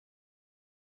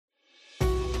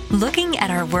Looking at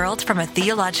our world from a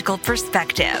theological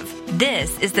perspective.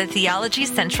 This is the Theology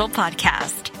Central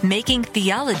Podcast, making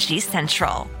theology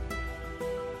central.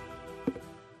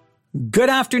 Good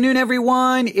afternoon,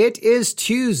 everyone. It is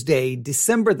Tuesday,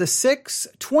 December the 6th,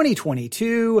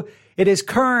 2022. It is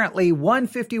currently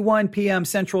 1:51 p.m.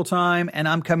 Central Time, and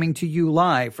I'm coming to you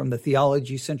live from the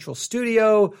Theology Central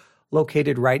studio,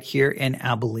 located right here in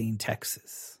Abilene,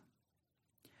 Texas.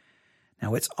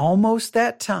 Now, it's almost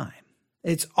that time.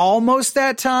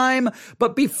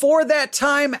 But before that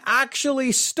time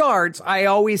actually starts, I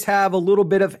always have a little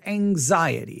bit of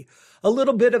anxiety, a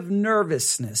little bit of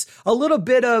nervousness, a little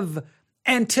bit of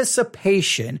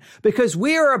anticipation, because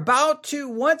we are about to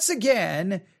once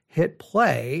again hit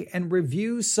play and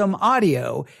review some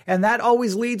audio. And that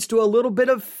always leads to a little bit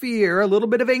of fear, a little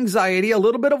bit of anxiety, a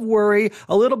little bit of worry,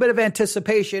 a little bit of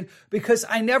anticipation, because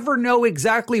I never know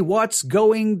exactly what's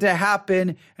going to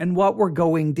happen and what we're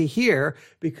going to hear.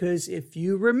 Because if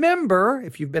you remember,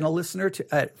 if you've been a listener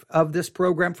of this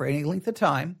program for any length of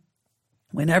time,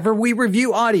 whenever we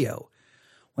review audio,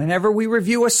 whenever we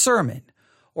review a sermon,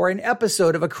 or an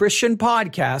episode of a Christian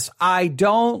podcast, I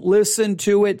don't listen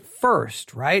to it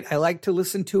first, right? I like to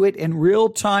listen to it in real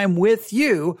time with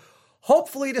you,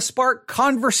 hopefully to spark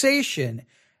conversation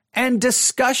and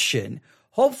discussion,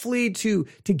 hopefully to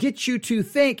get you to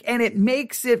think, and it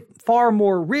makes it far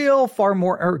more real, far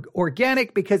more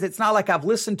organic, because it's not like I've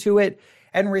listened to it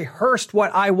and rehearsed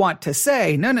what I want to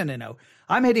say. No.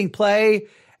 I'm hitting play,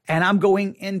 and I'm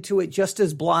going into it just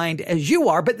as blind as you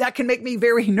are, but that can make me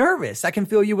very nervous. I can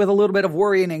fill you with a little bit of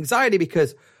worry and anxiety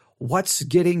because what's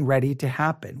getting ready to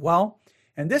happen? Well,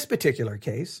 in this particular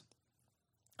case,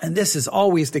 and this is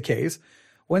always the case,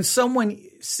 when someone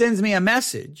sends me a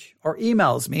message or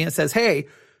emails me and says, hey,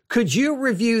 could you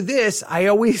review this? I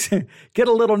always get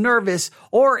a little nervous.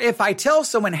 Or if I tell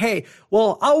someone, hey,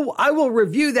 well, I will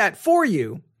review that for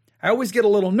you, I always get a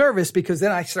little nervous because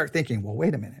then I start thinking, well,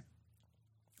 wait a minute.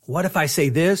 What if I say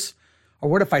this? Or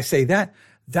what if I say that?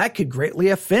 That could greatly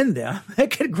offend them.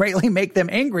 It could greatly make them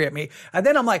angry at me. And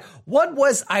then I'm like, what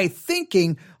was I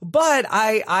thinking? But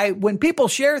when people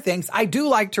share things, I do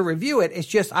like to review it. It's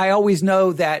just, I always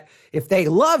know that if they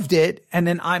loved it and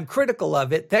then I'm critical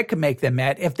of it, that could make them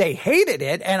mad. If they hated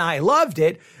it and I loved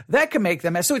it, that could make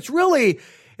them mad. So it's really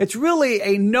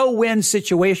a no-win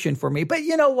situation for me. But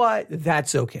you know what?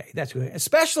 That's okay. That's okay.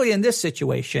 Especially in this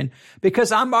situation,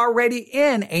 because I'm already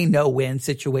in a no-win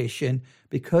situation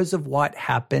because of what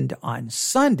happened on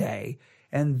Sunday.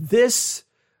 And this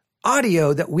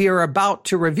audio that we are about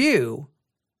to review,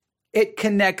 it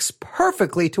connects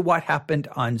perfectly to what happened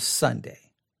on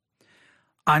Sunday.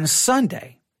 On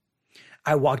Sunday,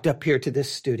 I walked up here to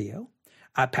this studio.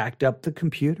 I packed up the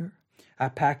computer. I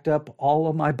packed up all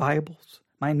of my Bibles,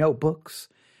 my notebooks.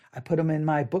 I put them in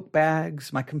my book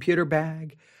bags, my computer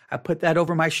bag. I put that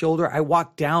over my shoulder. I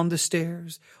walked down the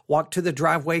stairs, walked to the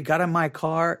driveway, got in my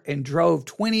car, and drove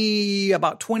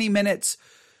about 20 minutes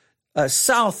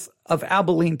south of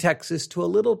Abilene, Texas, to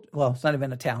it's not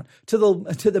even a town, to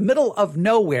the middle of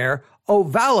nowhere,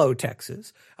 Ovalo,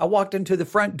 Texas. I walked into the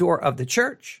front door of the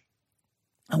church.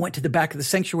 I went to the back of the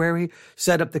sanctuary,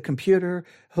 set up the computer,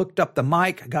 hooked up the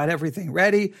mic, got everything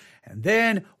ready. And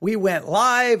then we went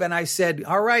live and I said,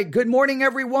 all right, good morning,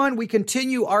 everyone. We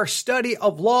continue our study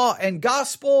of law and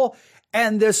gospel.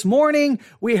 And this morning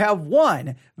we have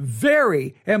one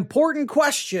very important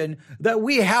question that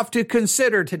we have to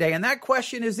consider today. And that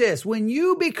question is this: when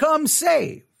you become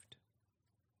saved,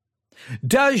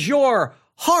 does your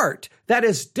heart that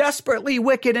is desperately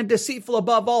wicked and deceitful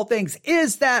above all things,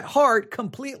 is that heart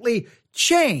completely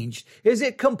changed? Is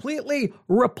it completely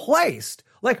replaced?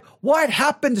 Like, what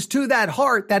happens to that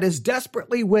heart that is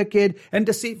desperately wicked and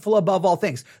deceitful above all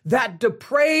things? That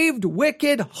depraved,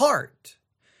 wicked heart.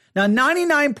 Now,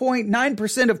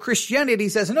 99.9% of Christianity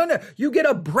says, no, you get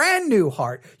a brand new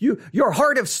heart. Your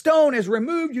heart of stone is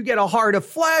removed. You get a heart of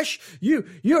flesh.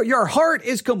 Your heart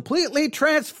is completely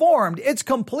transformed. It's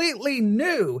completely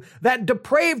new. That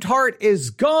depraved heart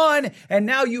is gone. And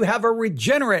now you have a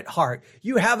regenerate heart.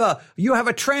 You have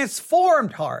a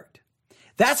transformed heart.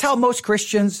 That's how most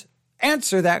Christians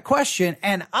answer that question.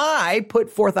 And I put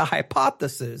forth a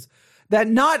hypothesis that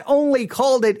not only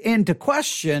called it into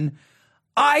question,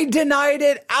 I denied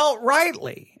it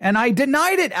outrightly. And I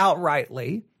denied it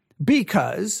outrightly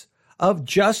because of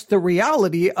just the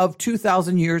reality of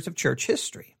 2,000 years of church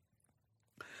history.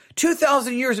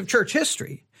 2,000 years of church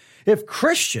history If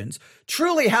Christians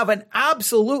truly have an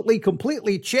absolutely,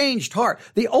 completely changed heart,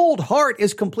 the old heart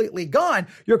is completely gone,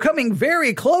 you're coming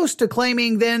very close to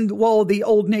claiming then, well, the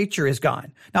old nature is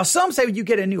gone. Now, some say you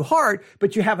get a new heart,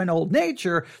 but you have an old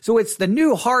nature. So it's the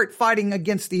new heart fighting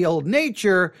against the old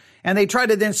nature. And they try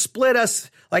to then split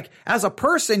us, like as a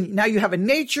person, now you have a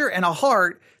nature and a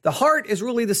heart. The heart is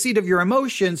really the seat of your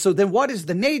emotions. So then what is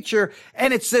the nature?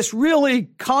 And it's this really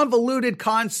convoluted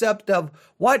concept of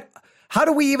how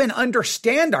do we even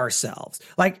understand ourselves?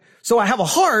 Like, so I have a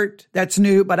heart that's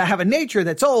new, but I have a nature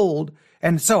that's old.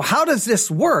 And so how does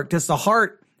this work? Does the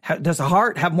heart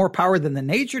have more power than the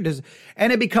nature?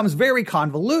 And it becomes very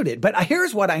convoluted. But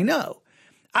here's what I know.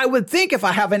 I would think if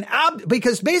I have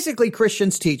because basically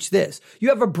Christians teach this. You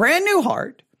have a brand new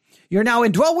heart. You're now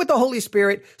indwelt with the Holy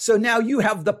Spirit. So now you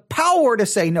have the power to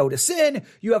say no to sin.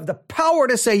 You have the power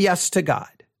to say yes to God.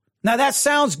 Now that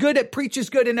sounds good. It preaches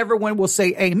good and everyone will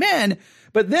say amen.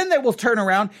 But then they will turn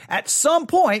around at some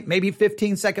point, maybe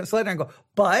 15 seconds later and go,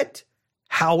 but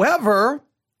however,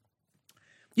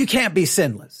 you can't be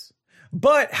sinless.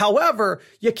 But however,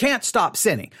 you can't stop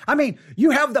sinning. I mean,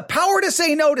 you have the power to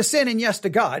say no to sin and yes to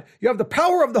God. You have the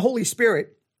power of the Holy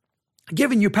Spirit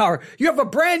giving you power. You have a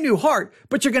brand new heart,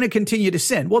 but you're going to continue to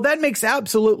sin. Well, that makes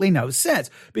absolutely no sense,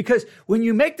 because when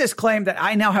you make this claim that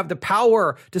I now have the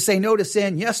power to say no to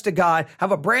sin, yes to God,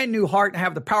 have a brand new heart, and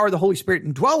have the power of the Holy Spirit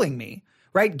indwelling me,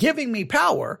 right, giving me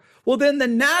power, well, then the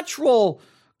natural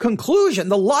conclusion,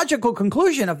 the logical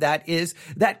conclusion of that is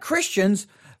that Christians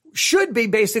should be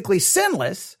basically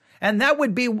sinless, and that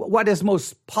would be what is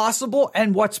most possible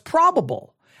and what's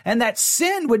probable. And that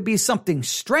sin would be something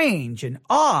strange and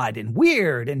odd and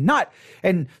weird and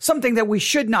something that we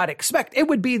should not expect. It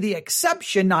would be the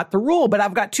exception, not the rule. But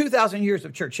I've got 2,000 years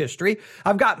of church history.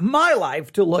 I've got my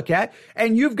life to look at,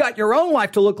 and you've got your own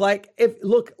life to look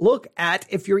at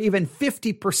if you're even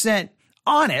 50%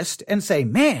 honest and say,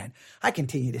 man, I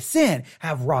continue to sin,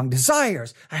 have wrong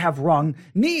desires, I have wrong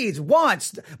needs,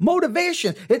 wants,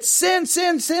 motivation. It's sin,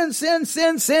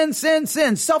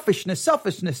 selfishness,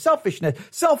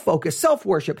 self-focus,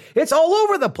 self-worship. It's all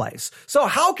over the place. So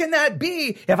how can that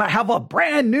be if I have a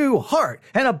brand new heart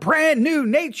and a brand new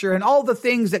nature and all the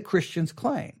things that Christians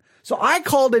claim? So I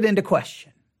called it into question.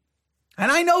 And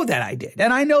I know that I did.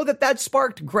 And I know that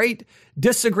sparked great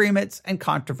disagreements and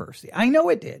controversy. I know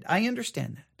it did. I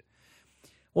understand that.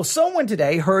 Well, someone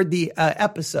today heard the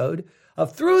episode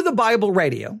of Thru the Bible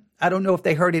radio. I don't know if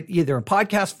they heard it either in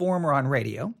podcast form or on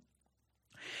radio.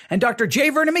 And Dr. J.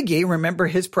 Vernon McGee, remember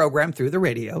his program Thru the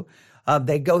Radio,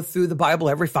 they go through the Bible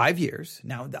every 5 years.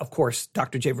 Now, of course,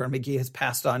 Dr. J. Vernon McGee has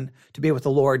passed on to be with the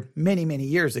Lord many, many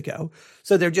years ago.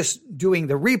 So they're just doing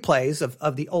the replays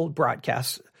of the old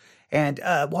broadcasts. And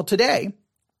today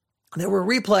they were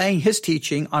replaying his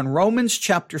teaching on Romans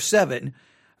chapter 7,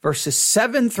 verses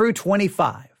 7 through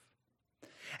 25.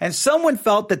 And someone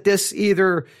felt that this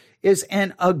either is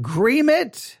an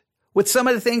agreement with some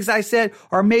of the things I said,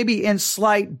 or maybe in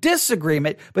slight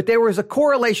disagreement, but there was a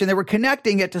correlation. They were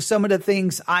connecting it to some of the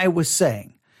things I was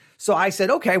saying. So I said,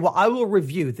 okay, well, I will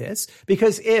review this,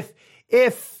 because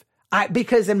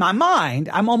because in my mind,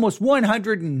 I'm almost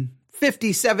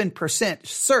 157%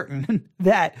 certain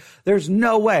that there's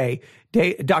no way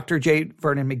Dr. J.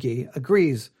 Vernon McGee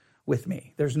agrees with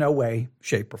me. There's no way,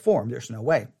 shape, or form. There's no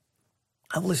way.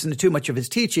 I've listened to too much of his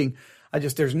teaching.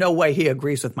 There's no way he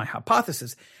agrees with my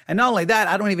hypothesis. And not only that,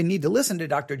 I don't even need to listen to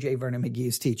Dr. J. Vernon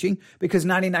McGee's teaching, because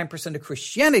 99% of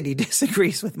Christianity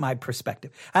disagrees with my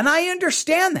perspective. And I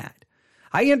understand that.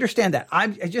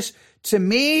 To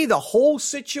me, the whole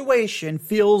situation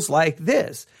feels like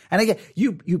this. And again,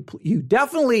 you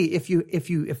definitely, if you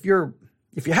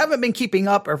haven't been keeping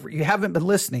up, or if you haven't been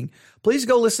listening, please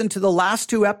go listen to the last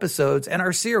 2 episodes in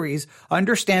our series,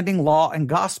 Understanding Law and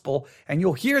Gospel, and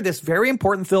you'll hear this very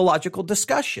important theological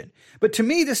discussion. But to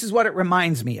me, this is what it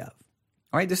reminds me of.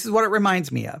 All right, this is what it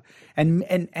reminds me of.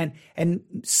 And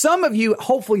some of you,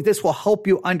 hopefully this will help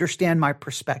you understand my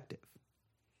perspective.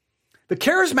 The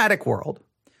charismatic world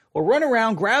will run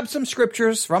around, grab some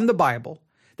scriptures from the Bible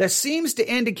that seems to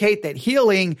indicate that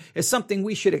healing is something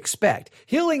we should expect.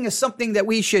 Healing is something that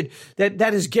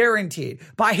that is guaranteed.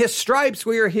 By his stripes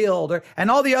we are healed,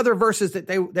 and all the other verses that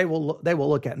they will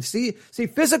look at. And see,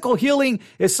 physical healing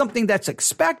is something that's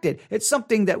expected. It's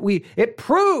something that it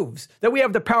proves that we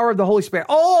have the power of the Holy Spirit.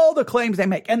 All the claims they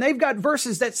make. And they've got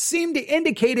verses that seem to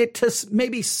indicate it to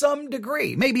maybe some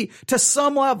degree, maybe to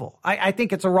some level. I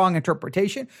think it's a wrong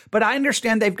interpretation, but I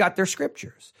understand they've got their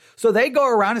scriptures. So they go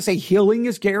around and say healing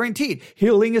is guaranteed.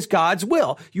 Healing is God's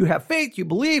will. You have faith, you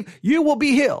believe, you will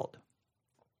be healed.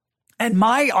 And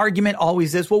my argument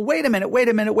always is, well, wait a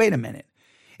minute.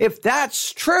 If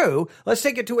that's true, let's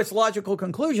take it to its logical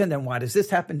conclusion. Then why does this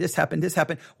happen? This happen? This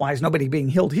happen? Why is nobody being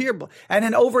healed here? And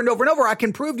then over and over and over, I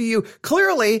can prove to you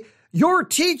clearly your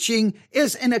teaching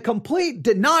is in a complete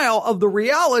denial of the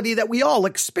reality that we all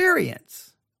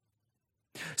experience.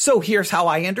 So here's how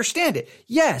I understand it.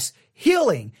 Yes,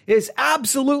 healing is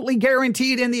absolutely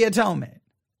guaranteed in the atonement.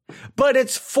 But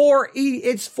it's for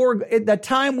the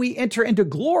time we enter into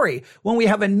glory, when we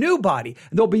have a new body.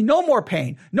 There'll be no more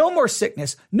pain, no more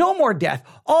sickness, no more death.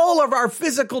 All of our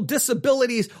physical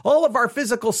disabilities, all of our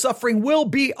physical suffering will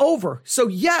be over. So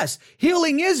yes,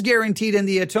 healing is guaranteed in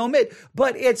the atonement,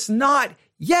 but it's not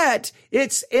yet.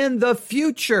 It's in the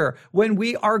future when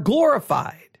we are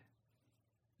glorified.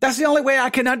 That's the only way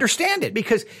I can understand it,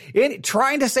 because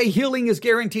trying to say healing is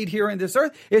guaranteed here in this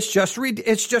earth, it's just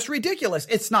ridiculous.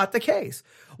 It's not the case.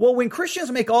 Well, when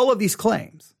Christians make all of these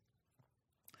claims,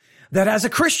 that as a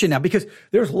Christian now, because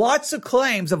there's lots of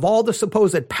claims of all the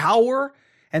supposed power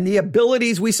and the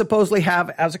abilities we supposedly have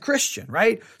as a Christian,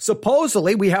 right?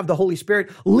 Supposedly we have the Holy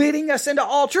Spirit leading us into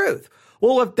all truth.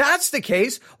 Well, if that's the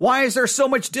case, why is there so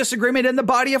much disagreement in the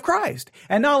body of Christ?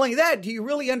 And not only that, do you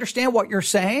really understand what you're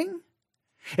saying?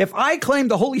 If I claim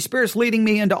the Holy Spirit's leading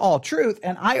me into all truth,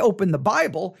 and I open the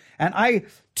Bible and I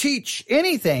teach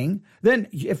anything, then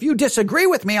if you disagree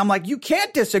with me, I'm like, you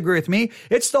can't disagree with me.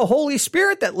 It's the Holy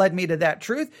Spirit that led me to that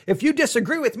truth. If you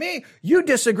disagree with me, you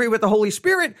disagree with the Holy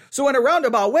Spirit. So in a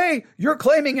roundabout way, you're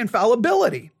claiming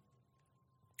infallibility.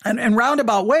 And in a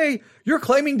roundabout way, you're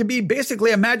claiming to be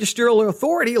basically a magisterial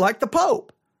authority like the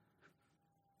Pope.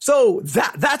 So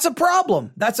that's a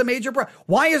problem. That's a major problem.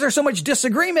 Why is there so much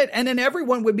disagreement? And then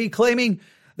everyone would be claiming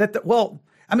that,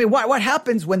 what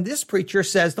happens when this preacher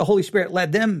says the Holy Spirit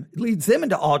leads them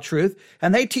into all truth,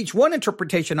 and they teach one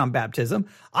interpretation on baptism?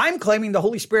 I'm claiming the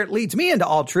Holy Spirit leads me into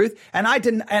all truth, and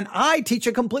I teach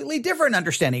a completely different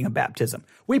understanding of baptism.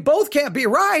 We both can't be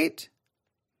right.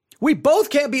 We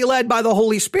both can't be led by the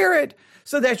Holy Spirit.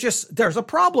 So there's a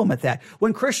problem with that.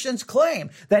 When Christians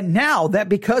claim that now that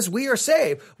because we are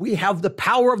saved, we have the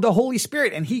power of the Holy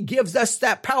Spirit, and he gives us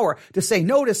that power to say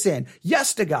no to sin,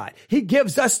 yes to God. He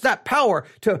gives us that power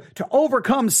to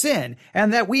overcome sin,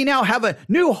 and that we now have a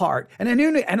new heart and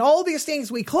and all these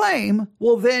things we claim.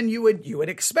 Well, then you would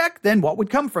expect then what would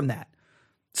come from that?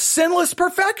 Sinless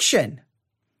perfection,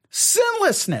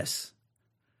 sinlessness.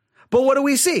 But what do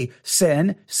we see?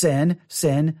 Sin, sin,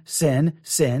 sin, sin,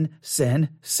 sin, sin,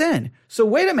 sin. So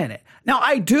wait a minute. Now,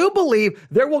 I do believe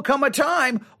there will come a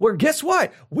time where, guess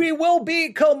what? We will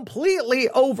be completely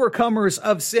overcomers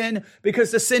of sin,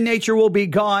 because the sin nature will be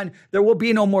gone. There will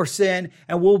be no more sin,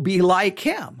 and we'll be like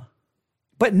him.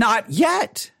 But not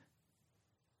yet.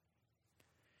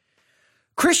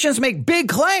 Christians make big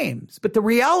claims, but the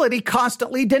reality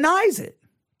constantly denies it.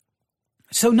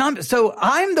 So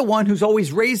I'm the one who's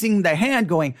always raising the hand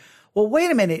going, well,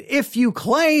 wait a minute. If you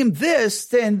claim this,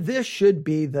 then this should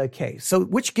be the case. So,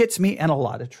 which gets me in a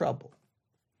lot of trouble.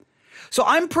 So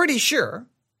I'm pretty sure,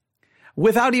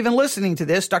 without even listening to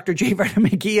this, Dr. J. Vernon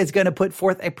McGee is going to put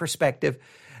forth a perspective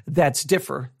that's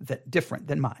different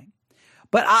than mine.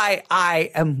 But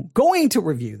I am going to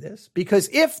review this, because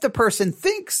if the person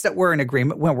thinks that we're in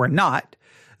agreement when we're not,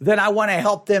 then I want to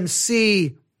help them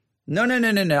see, no.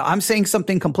 I'm saying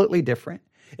something completely different.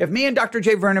 If me and Dr.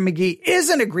 J. Vernon McGee is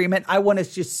in agreement, I want to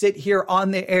just sit here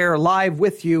on the air live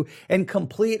with you in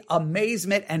complete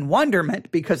amazement and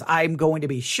wonderment, because I'm going to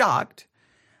be shocked.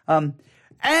 And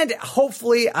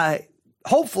hopefully,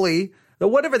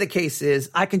 whatever the case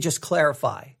is, I can just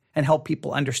clarify and help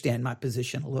people understand my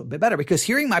position a little bit better, because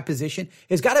hearing my position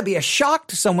has got to be a shock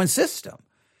to someone's system.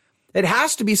 It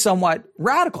has to be somewhat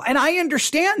radical. And I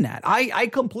understand that. I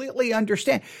completely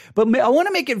understand. But I want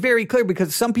to make it very clear,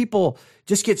 because some people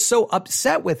just get so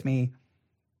upset with me.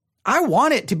 I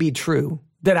want it to be true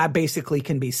that I basically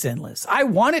can be sinless. I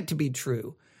want it to be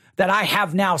true that I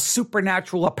have now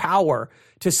supernatural power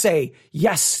to say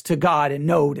yes to God and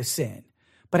no to sin.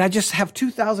 But I just have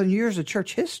 2,000 years of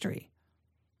church history.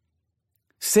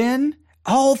 Sin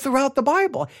all throughout the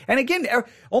Bible. And again,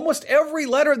 almost every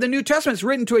letter of the New Testament is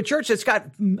written to a church that's got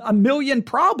a million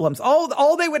problems.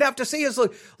 All they would have to say is,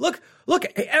 look,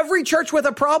 every church with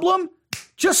a problem,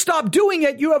 just stop doing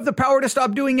it. You have the power to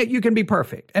stop doing it. You can be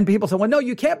perfect. And people say, well, no,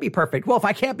 you can't be perfect. Well, if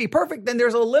I can't be perfect, then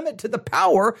there's a limit to the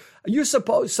power you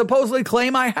supposedly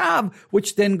claim I have,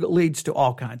 which then leads to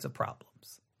all kinds of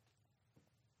problems.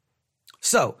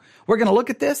 So we're going to look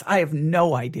at this. I have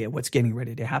no idea what's getting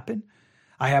ready to happen.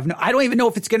 I don't even know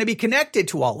if it's going to be connected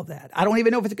to all of that. I don't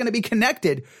even know if it's going to be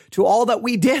connected to all that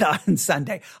we did on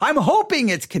Sunday. I'm hoping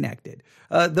it's connected.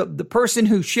 The person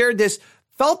who shared this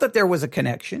felt that there was a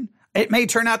connection. It may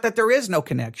turn out that there is no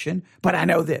connection, but I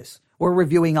know this. We're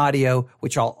reviewing audio,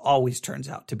 which always turns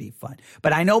out to be fun.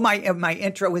 But I know my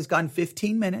intro has gone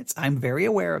 15 minutes. I'm very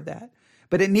aware of that.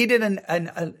 But it needed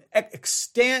an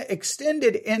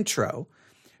extended intro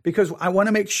because I want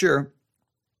to make sure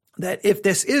that if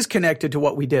this is connected to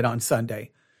what we did on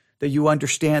Sunday, that you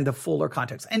understand the fuller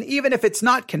context. And even if it's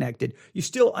not connected, you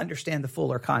still understand the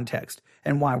fuller context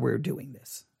and why we're doing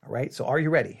this. All right, so are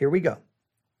you ready? Here we go.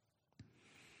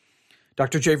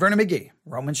 Dr. J. Vernon McGee,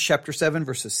 Romans chapter 7,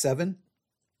 verses 7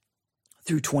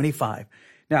 through 25.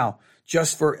 Now,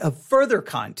 just for a further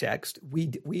context,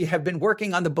 we have been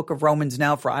working on the book of Romans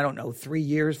now for, 4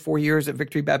 years at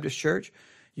Victory Baptist Church.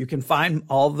 You can find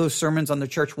all of those sermons on the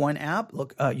Church One app.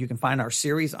 Look, you can find our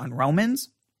series on Romans.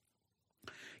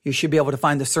 You should be able to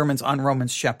find the sermons on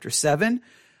Romans chapter 7.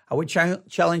 I would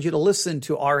challenge you to listen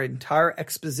to our entire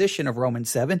exposition of Romans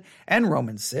 7 and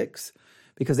Romans 6,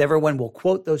 because everyone will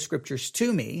quote those scriptures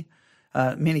to me,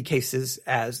 many cases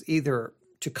as either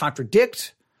to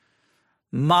contradict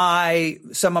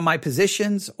some of my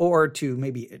positions or to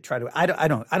maybe try to, I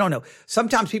don't know.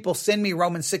 Sometimes people send me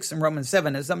Romans 6 and Romans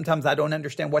 7, and sometimes I don't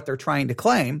understand what they're trying to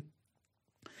claim,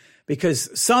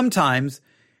 because sometimes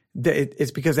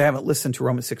it's because they haven't listened to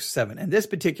Romans 6 or 7. In this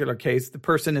particular case, the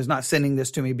person is not sending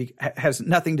this to me, has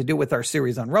nothing to do with our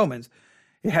series on Romans.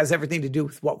 It has everything to do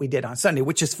with what we did on Sunday,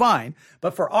 which is fine.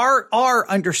 But for our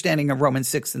understanding of Romans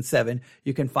 6 and 7,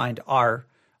 you can find our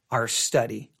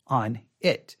study on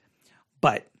it.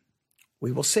 But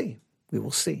we will see. We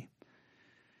will see.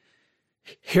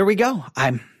 Here we go.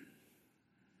 I'm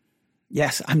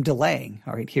delaying.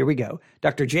 All right, here we go.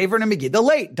 Dr. J. Vernon McGee, the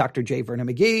late Dr. J. Vernon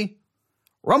McGee,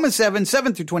 Romans 7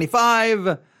 through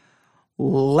 25.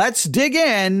 Let's dig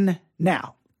in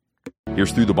now.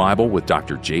 Here's Through the Bible with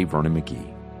Dr. J. Vernon McGee.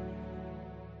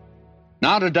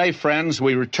 Now today, friends,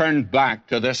 we return back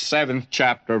to this 7th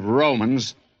chapter of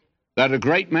Romans that a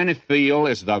great many feel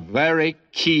is the very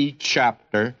key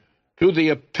chapter to the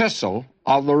epistle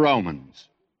of the Romans.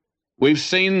 We've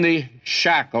seen the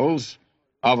shackles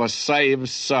of a saved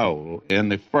soul in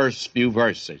the first few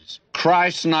verses.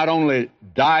 Christ not only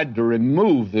died to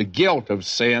remove the guilt of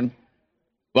sin,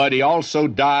 but he also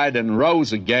died and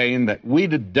rose again that we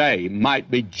today might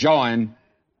be joined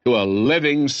to a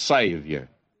living Savior.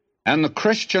 And the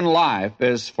Christian life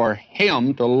is for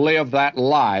him to live that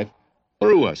life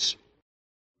through us.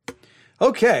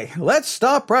 Okay, let's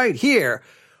stop right here.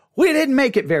 We didn't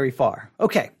make it very far.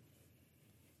 Okay.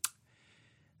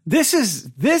 This is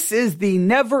the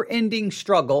never-ending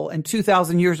struggle in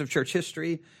 2,000 years of church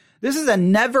history. This is a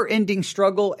never-ending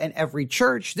struggle in every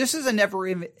church. This is a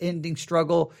never-ending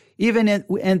struggle even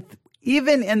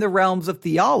in the realms of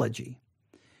theology.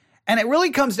 And it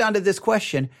really comes down to this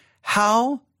question: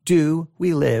 how do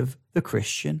we live the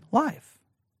Christian life?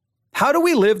 How do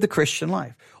we live the Christian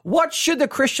life? What should the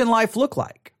Christian life look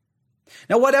like?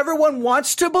 Now, what everyone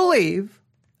wants to believe,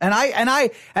 and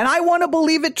I want to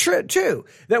believe it too,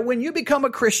 that when you become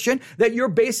a Christian, that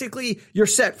you're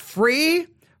set free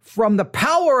from the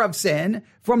power of sin,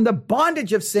 from the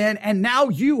bondage of sin, and now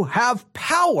you have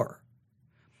power.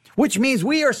 Which means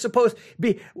we are supposed to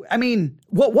be,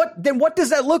 what does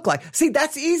that look like? See,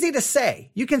 that's easy to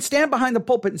say. You can stand behind the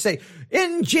pulpit and say,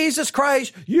 in Jesus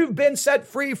Christ, you've been set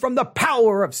free from the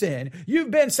power of sin.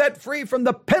 You've been set free from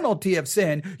the penalty of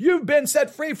sin. You've been set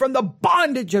free from the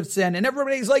bondage of sin. And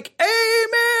everybody's like,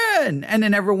 amen. And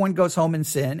then everyone goes home and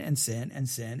sin and sin and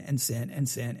sin and sin and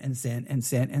sin and sin and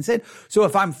sin and sin. So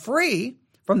if I'm free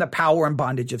from the power and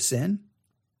bondage of sin,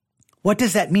 what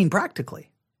does that mean practically?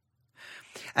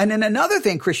 And then another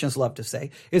thing Christians love to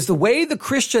say is the way the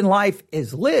Christian life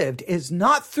is lived is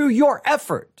not through your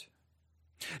effort,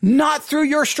 not through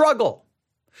your struggle,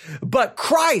 but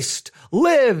Christ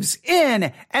lives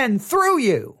in and through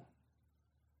you.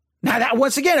 Now that,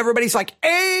 once again, everybody's like,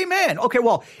 amen. Okay,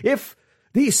 well, if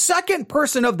the second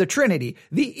person of the Trinity,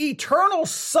 the eternal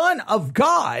Son of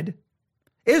God,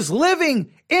 is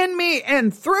living in me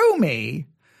and through me,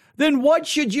 then what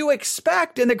should you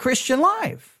expect in the Christian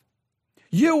life?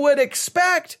 You would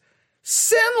expect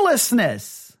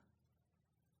sinlessness.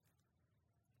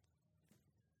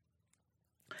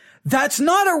 That's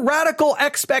not a radical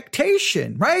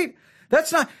expectation, right?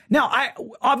 That's not. Now,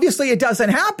 obviously it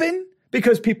doesn't happen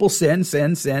because people sin.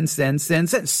 Sin is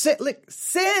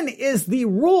the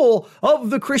rule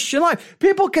of the Christian life.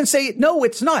 People can say, no,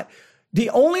 it's not. The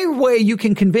only way you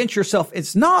can convince yourself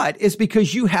it's not is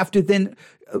because you have to then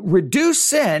reduce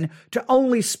sin to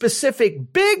only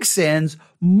specific big sins,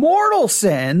 mortal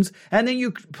sins, and then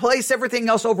you place everything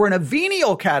else over in a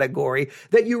venial category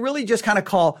that you really just kind of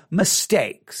call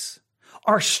mistakes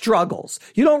our struggles.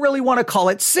 You don't really want to call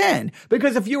it sin,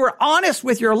 because if you were honest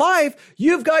with your life,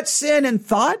 you've got sin in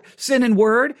thought, sin in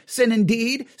word, sin in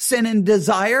deed, sin in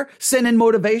desire, sin in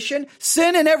motivation,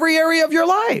 sin in every area of your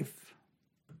life.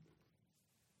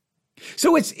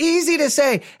 So it's easy to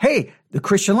say, hey, the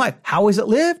Christian life, how is it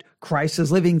lived? Christ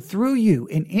is living through you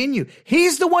and in you.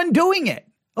 He's the one doing it.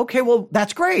 Okay, well,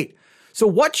 that's great. So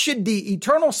what should the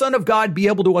eternal Son of God be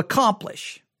able to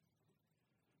accomplish?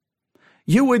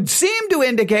 You would seem to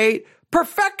indicate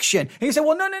perfection. And you say,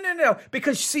 well, no,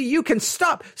 because see, you can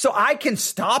stop. So I can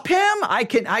stop him. I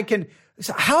can.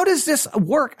 So how does this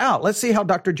work out? Let's see how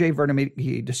Dr. J. Vernon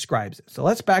McGee describes it. So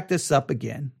let's back this up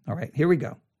again. All right, here we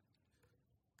go.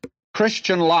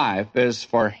 Christian life is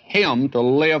for him to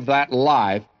live that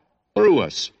life through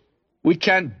us. We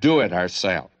can't do it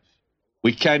ourselves.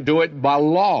 We can't do it by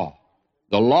law.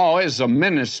 The law is a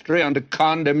ministry unto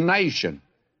condemnation.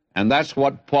 And that's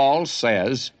what Paul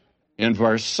says in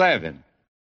verse 7.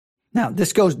 Now,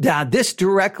 this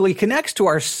directly connects to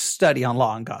our study on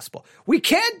law and gospel. We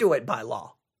can't do it by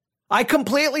law. I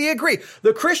completely agree.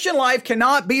 The Christian life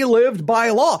cannot be lived by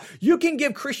law. You can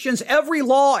give Christians every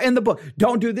law in the book.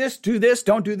 Don't do this, do this,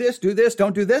 don't do this, do this,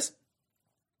 don't do this.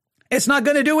 It's not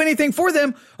going to do anything for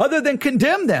them other than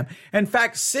condemn them. In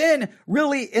fact, sin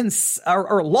really,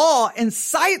 or law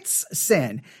incites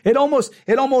sin. It almost,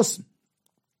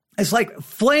 it's like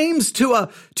flames to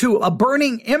a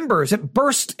burning embers. It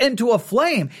bursts into a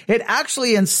flame. It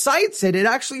actually incites it. It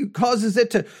actually causes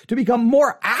it to become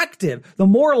more active. The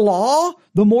more law,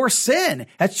 the more sin.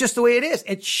 That's just the way it is.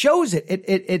 It shows it.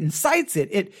 It incites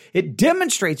it. It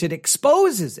demonstrates it,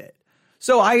 exposes it.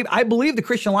 So I believe the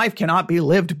Christian life cannot be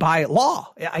lived by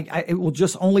law. It will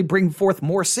just only bring forth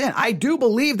more sin. I do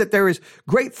believe that there is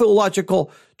great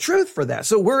theological truth for that.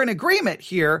 So we're in agreement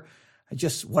here.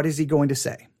 What is he going to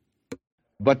say?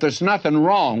 But there's nothing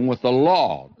wrong with the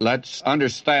law. Let's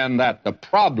understand that the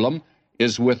problem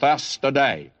is with us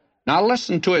today. Now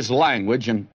listen to his language.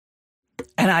 And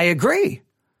I agree.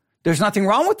 There's nothing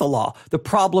wrong with the law. The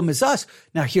problem is us.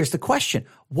 Now here's the question.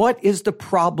 What is the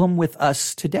problem with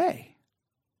us today?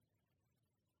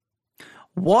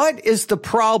 What is the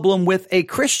problem with a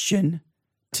Christian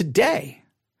today?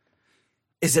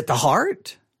 Is it the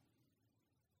heart?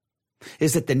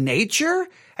 Is it the nature?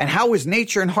 And how is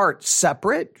nature and heart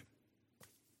separate?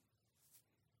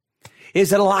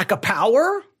 Is it a lack of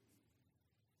power?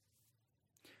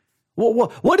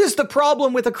 What is the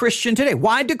problem with a Christian today?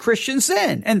 Why do Christians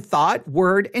sin? In thought,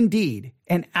 word, and deed,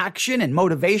 and action, and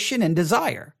motivation, and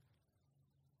desire.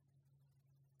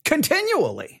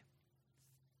 Continually.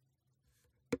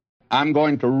 I'm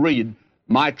going to read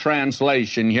my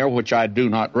translation here, which I do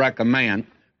not recommend,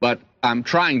 but I'm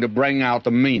trying to bring out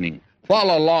the meaning.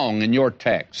 Follow along in your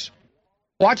text.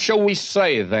 What shall we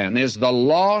say then? Is the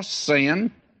law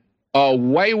sin?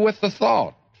 Away with the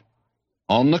thought.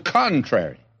 On the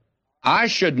contrary, I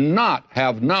should not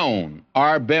have known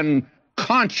or been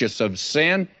conscious of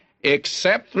sin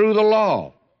except through the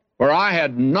law. For I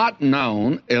had not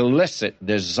known illicit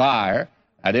desire,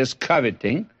 that is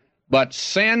coveting, but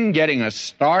sin getting a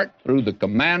start through the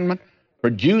commandment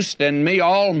produced in me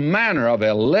all manner of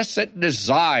illicit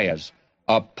desires.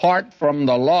 Apart from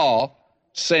the law,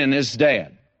 sin is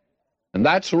dead. And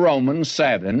that's Romans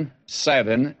 7,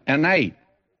 7 and 8.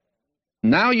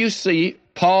 Now you see,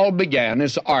 Paul began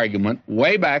his argument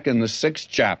way back in the 6th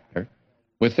chapter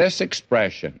with this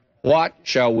expression, what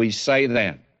shall we say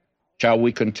then? Shall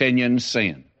we continue in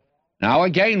sin? Now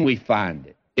again we find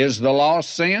it. Is the law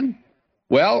sin?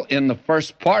 Well, in the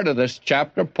first part of this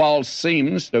chapter, Paul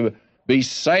seems to be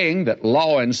saying that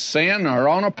law and sin are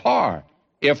on a par.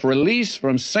 If release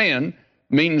from sin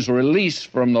means release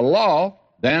from the law,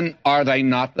 then are they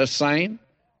not the same?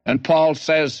 And Paul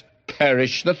says,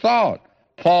 perish the thought.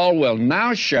 Paul will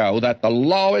now show that the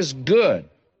law is good.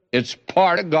 It's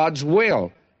part of God's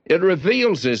will. It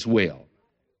reveals his will.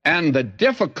 And the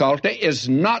difficulty is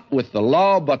not with the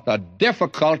law, but the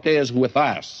difficulty is with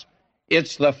us.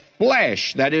 It's the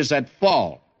flesh that is at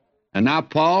fault. And now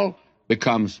Paul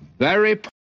becomes very...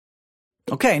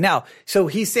 Okay, now, so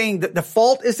he's saying that the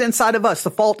fault is inside of us.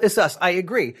 The fault is us. I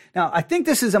agree. Now, I think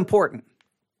this is important.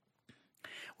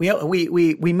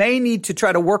 We may need to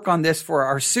try to work on this for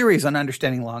our series on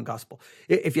understanding law and gospel.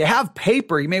 If you have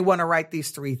paper, you may want to write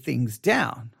these 3 things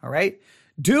down, all right?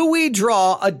 Do we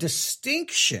draw a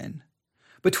distinction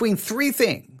between 3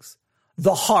 things?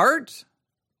 The heart,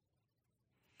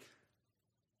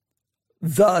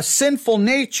 the sinful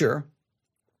nature,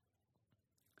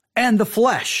 and the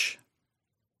flesh.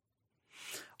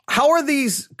 How are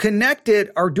these connected,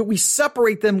 or do we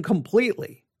separate them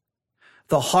completely?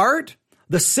 The heart,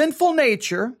 the sinful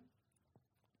nature,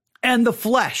 and the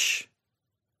flesh.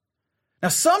 Now,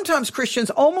 sometimes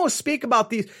Christians almost speak about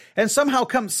these and somehow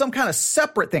come some kind of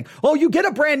separate thing. Oh, you get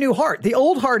a brand new heart. The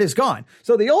old heart is gone.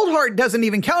 So the old heart doesn't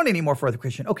even count anymore for the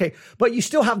Christian. Okay, but you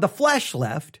still have the flesh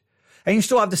left and you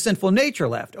still have the sinful nature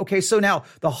left. Okay, so now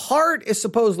the heart is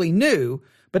supposedly new,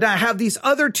 but I have these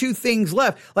other two things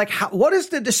left. Like, what is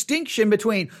the distinction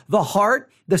between the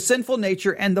heart, the sinful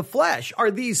nature, and the flesh?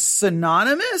 Are these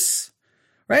synonymous?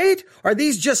 Right? Are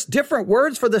these just different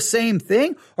words for the same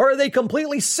thing? Or are they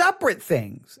completely separate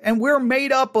things? And we're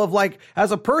made up of, like,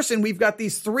 as a person, we've got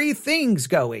these three things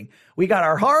going. We got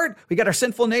our heart, we got our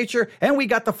sinful nature, and we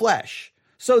got the flesh.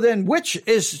 So then which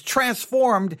is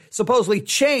transformed, supposedly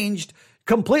changed,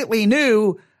 completely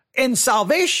new in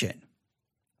salvation?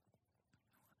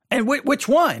 And which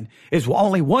one? Is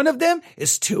only one of them?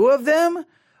 Is two of them?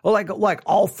 Or like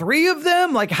all three of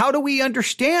them? Like, how do we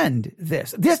understand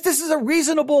this? This is a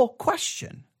reasonable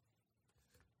question.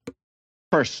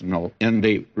 Personal in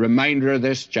the remainder of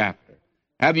this chapter.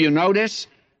 Have you noticed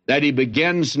that he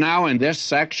begins now in this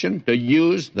section to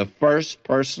use the first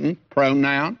person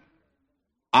pronoun?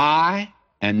 I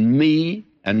and me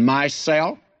and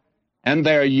myself. And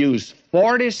they're used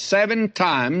 47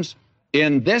 times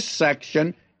in this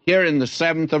section here in the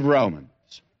 7th of Romans.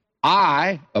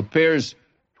 I appears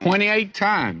 28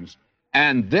 times.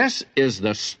 And this is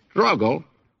the struggle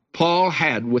Paul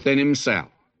had within himself.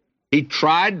 He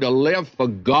tried to live for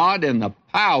God in the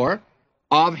power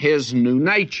of his new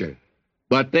nature.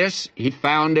 But this he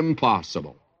found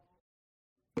impossible.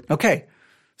 Okay,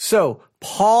 so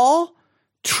Paul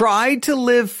tried to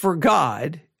live for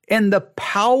God in the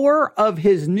power of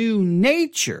his new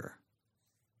nature,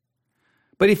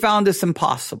 but he found this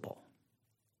impossible.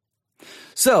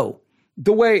 So,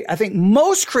 the way I think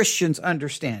most Christians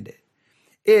understand it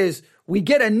is we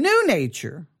get a new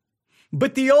nature,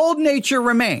 but the old nature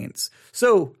remains.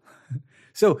 So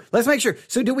let's make sure.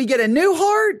 So do we get a new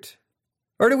heart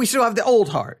or do we still have the old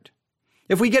heart?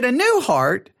 If we get a new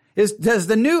heart, is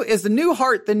the new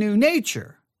heart the new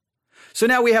nature? So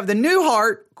now we have the new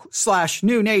heart /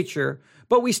 new nature,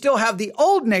 but we still have the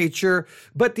old nature,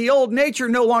 but the old nature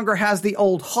no longer has the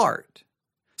old heart.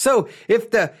 So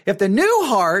if the new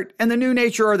heart and the new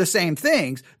nature are the same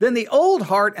things, then the old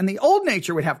heart and the old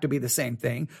nature would have to be the same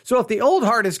thing. So if the old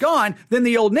heart is gone, then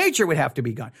the old nature would have to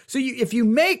be gone. So if you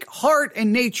make heart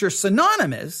and nature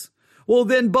synonymous, well,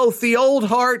 then both the old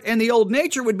heart and the old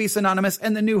nature would be synonymous,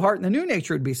 and the new heart and the new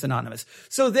nature would be synonymous.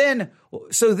 So then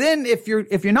if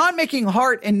you're not making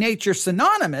heart and nature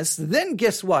synonymous, then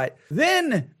guess what?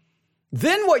 Then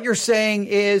what you're saying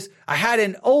is, I had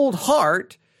an old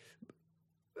heart.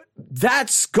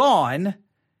 That's gone.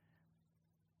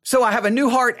 So I have a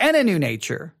new heart and a new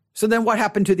nature. So then what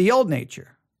happened to the old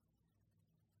nature?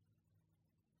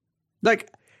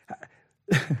 Like,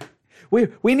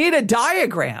 we need a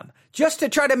diagram just to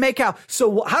try to make out.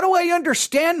 So how do I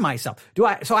understand myself?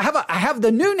 I have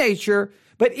the new nature,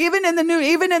 but even in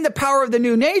the power of the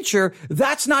new nature,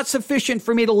 that's not sufficient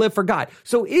for me to live for God.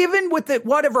 So even with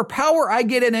whatever power I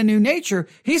get in a new nature,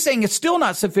 he's saying it's still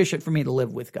not sufficient for me to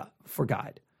live with God, for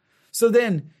God. So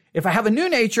then, if I have a new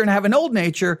nature and I have an old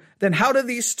nature, then how do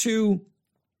these two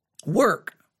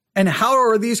work? And how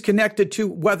are these connected to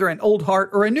whether an old heart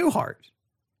or a new heart?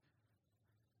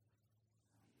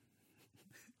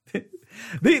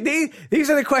 These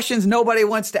are the questions nobody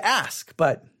wants to ask,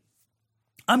 but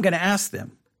I'm going to ask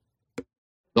them.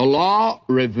 The law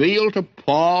revealed to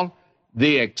Paul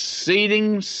the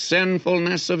exceeding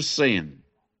sinfulness of sin.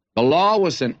 The law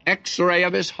was an x-ray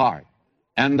of his heart.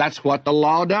 And that's what the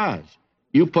law does.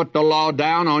 You put the law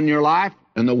down on your life,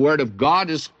 and the Word of God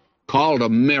is called a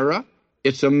mirror.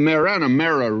 It's a mirror, and a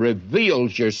mirror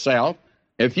reveals yourself.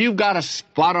 If you've got a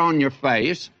spot on your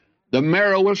face, the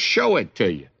mirror will show it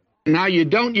to you. Now, you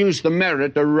don't use the mirror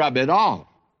to rub it off.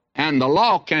 And the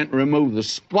law can't remove the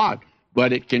spot,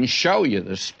 but it can show you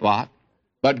the spot.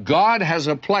 But God has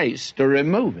a place to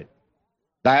remove it.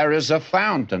 There is a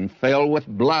fountain filled with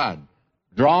blood,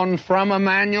 drawn from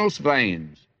Emmanuel's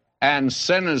veins, and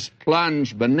sinners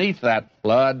plunge beneath that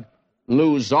flood,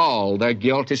 lose all their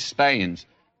guilty stains.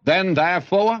 Then,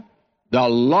 therefore, the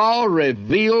law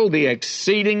revealed the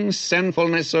exceeding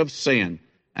sinfulness of sin,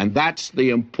 and that's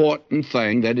the important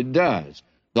thing that it does.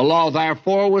 The law,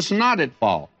 therefore, was not at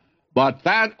fault, but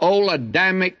that old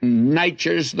Adamic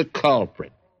nature's the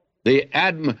culprit. The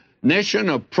admonition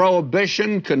of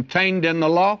prohibition contained in the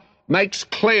law makes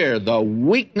clear the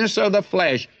weakness of the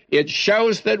flesh. It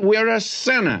shows that we're a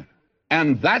sinner.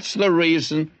 And that's the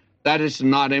reason that it's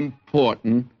not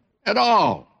important at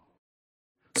all.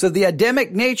 So the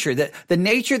Adamic nature, the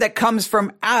nature that comes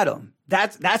from Adam,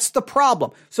 that's the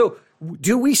problem. So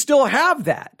do we still have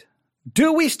that?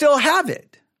 Do we still have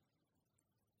it?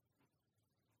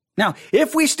 Now,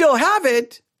 if we still have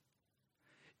it,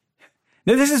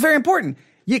 now this is very important.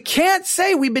 You can't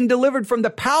say we've been delivered from the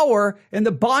power and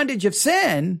the bondage of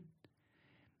sin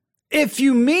if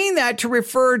you mean that to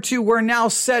refer to we're now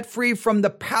set free from the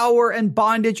power and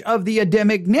bondage of the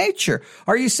Adamic nature.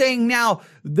 Are you saying now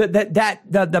that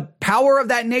the power of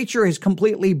that nature is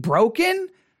completely broken?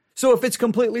 So if it's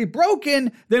completely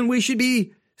broken, then we should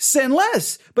be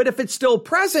sinless. But if it's still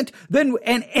present, then,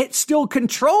 and it still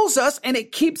controls us and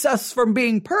it keeps us from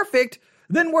being perfect,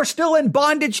 then we're still in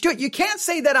bondage to it. You can't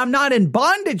say that I'm not in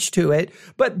bondage to it,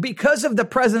 but because of the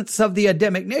presence of the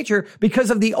Adamic nature, because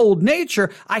of the old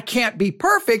nature, I can't be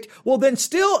perfect. Well, then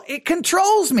still it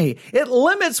controls me. It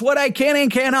limits what I can and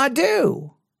cannot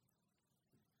do.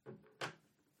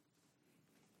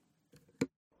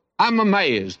 I'm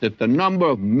amazed at the number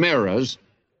of mirrors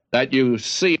that you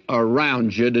see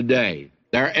around you today.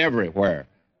 They're everywhere.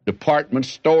 Department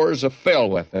stores are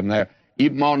filled with them. They're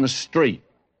even on the street.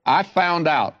 I found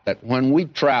out that when we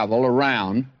travel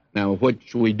around, now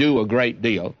which we do a great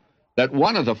deal, that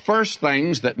one of the first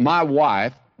things that my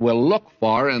wife will look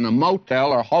for in a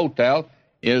motel or hotel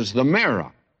is the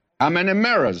mirror. How many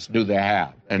mirrors do they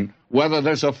have? And whether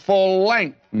there's a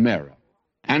full-length mirror.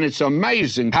 And it's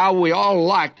amazing how we all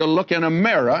like to look in a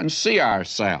mirror and see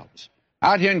ourselves.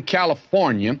 Out here in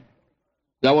California,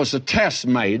 there was a test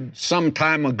made some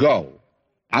time ago.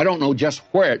 I don't know just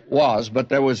where it was, but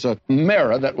there was a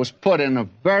mirror that was put in a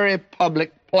very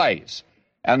public place.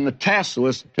 And the test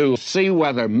was to see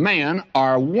whether men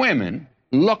or women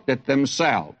looked at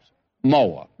themselves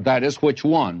more. That is, which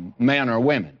one, men or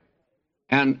women.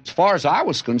 And as far as I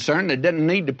was concerned, they didn't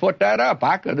need to put that up.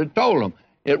 I could have told them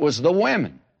it was the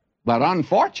women. But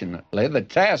unfortunately, the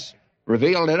test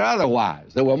revealed it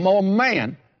otherwise. There were more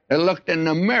men that looked in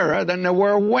the mirror than there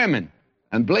were women.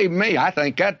 And believe me, I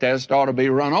think that test ought to be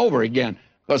run over again,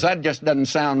 because that just doesn't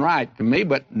sound right to me,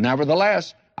 but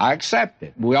nevertheless, I accept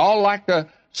it. We all like to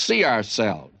see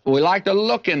ourselves. We like to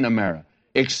look in the mirror,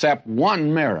 except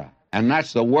one mirror, and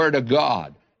that's the Word of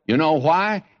God. You know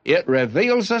why? It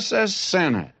reveals us as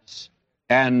sinners,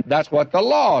 and that's what the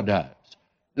law does,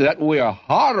 that we are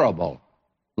horrible,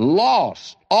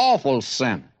 lost, awful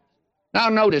sinners. Now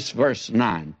notice verse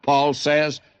 9. Paul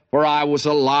says, "For I was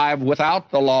alive without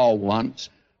the law once,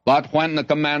 but when the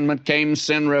commandment came,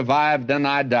 sin revived and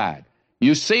I died."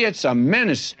 You see, it's a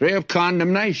ministry of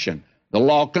condemnation. The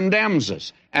law condemns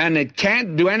us, and it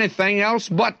can't do anything else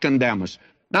but condemn us.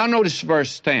 Now notice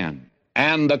verse 10.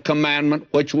 "And the commandment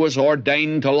which was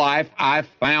ordained to life I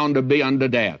found to be unto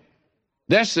death."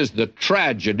 This is the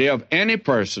tragedy of any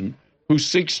person who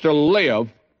seeks to live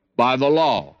by the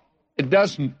law. It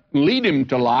doesn't lead him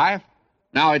to life.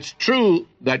 Now, it's true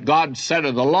that God said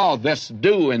of the law, "This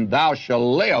do, and thou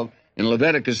shalt live," in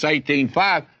Leviticus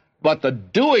 18:5, but the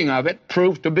doing of it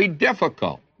proved to be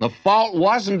difficult. The fault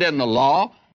wasn't in the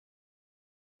law.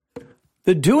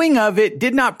 The doing of it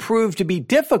did not prove to be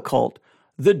difficult.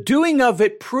 The doing of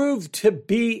it proved to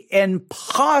be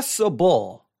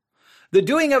impossible. The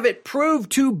doing of it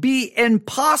proved to be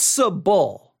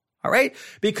impossible. All right?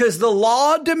 Because the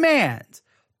law demands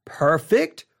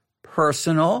perfect,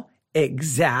 personal,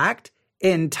 exact,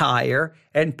 entire,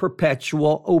 and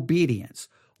perpetual obedience,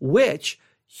 which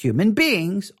human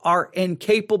beings are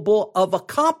incapable of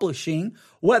accomplishing,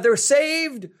 whether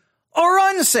saved or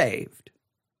unsaved.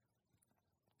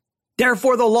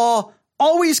 Therefore, the law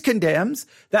always condemns.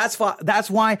 That's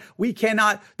why we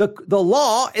cannot, the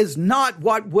law is not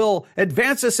what will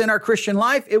advance us in our Christian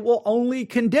life. It will only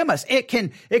condemn us. It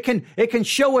can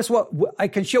show us it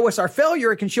can show us our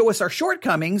failure. It can show us our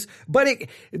shortcomings, but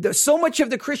so much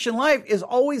of the Christian life is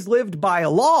always lived by a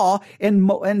law in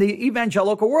the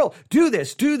evangelical world. Do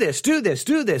this, do this, do this,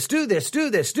 do this, do this, do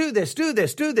this, do this, do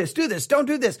this, do this, do this, don't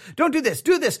do this, don't do this,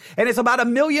 do this. And it's about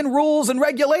 1 million rules and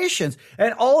regulations.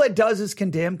 And all it does is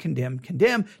condemn,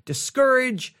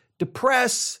 discourage,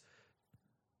 depress.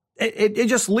 It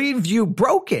just leaves you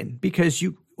broken because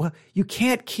you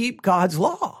can't keep God's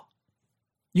law.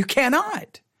 You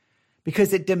cannot,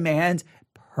 because it demands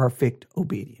perfect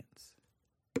obedience.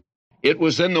 It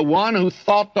was in the one who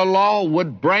thought the law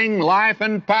would bring life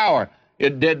and power.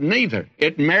 It did neither.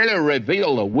 It merely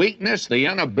revealed the weakness, the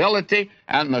inability,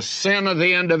 and the sin of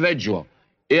the individual.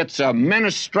 It's a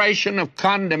ministration of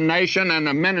condemnation and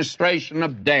a ministration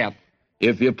of death,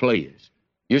 if you please.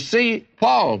 You see,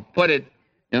 Paul put it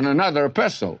in another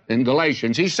epistle in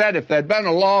Galatians. He said if there'd been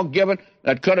a law given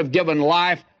that could have given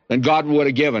life, then God would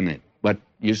have given it. But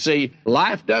you see,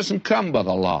 life doesn't come by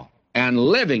the law, and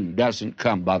living doesn't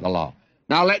come by the law.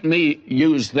 Now let me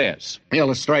use this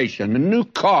illustration. A new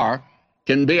car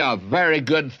can be a very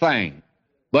good thing,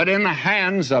 but in the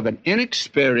hands of an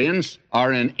inexperienced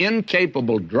or an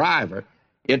incapable driver,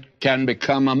 it can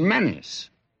become a menace,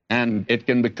 and it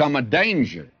can become a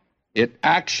danger. It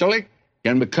actually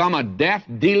can become a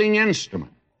death-dealing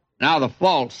instrument. Now, the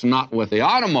fault's not with the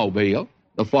automobile,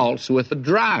 the fault's with the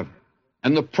driver.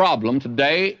 And the problem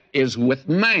today is with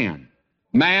man.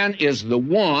 Man is the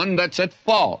one that's at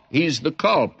fault. He's the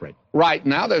culprit. Right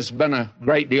now, there's been a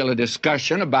great deal of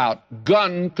discussion about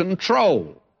gun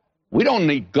control. We don't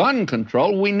need gun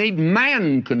control, we need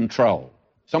man control.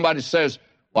 Somebody says,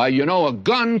 well, you know, a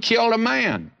gun killed a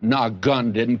man. No, a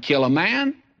gun didn't kill a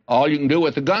man. All you can do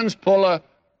with a gun's pull a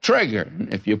trigger.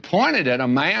 If you point it at a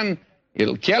man,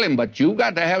 it'll kill him, but you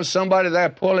got to have somebody there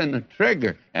pulling the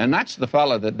trigger, and that's the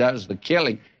fellow that does the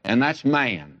killing, and that's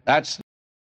man. That's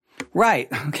Right.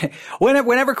 Okay.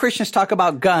 Whenever Christians talk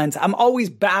about guns, I'm always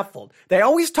baffled. They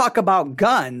always talk about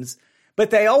guns, but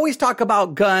they always talk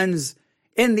about guns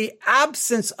in the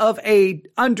absence of a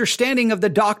understanding of the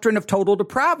doctrine of total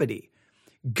depravity.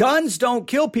 Guns don't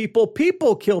kill people,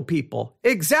 people kill people.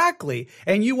 Exactly.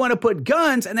 And you want to put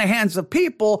guns in the hands of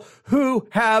people who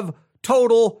have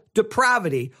total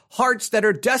depravity, hearts that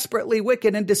are desperately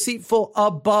wicked and deceitful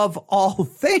above all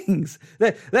things.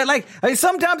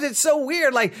 Sometimes it's so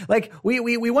weird.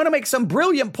 We want to make some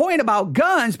brilliant point about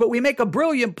guns, but we make a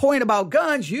brilliant point about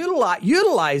guns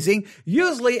utilizing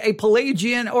usually a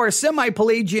Pelagian or a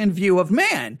semi-Pelagian view of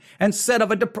man instead of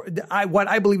what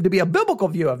I believe to be a biblical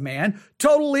view of man,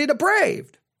 totally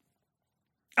depraved.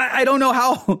 I don't know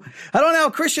how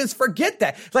Christians forget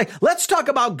that. Let's talk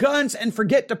about guns and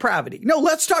forget depravity. No,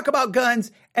 let's talk about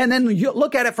guns and then you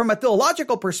look at it from a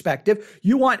theological perspective.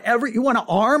 You want to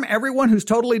arm everyone who's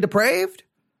totally depraved?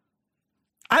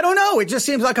 I don't know. It just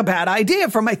seems like a bad idea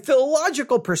from a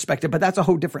theological perspective, but that's a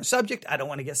whole different subject. I don't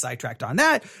want to get sidetracked on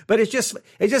that, but it's just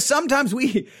sometimes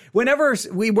whenever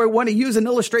we want to use an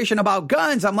illustration about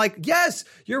guns, I'm like, yes,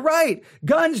 you're right.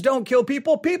 Guns don't kill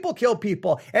people. People kill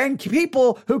people, and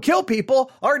people who kill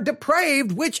people are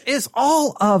depraved, which is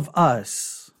all of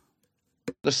us.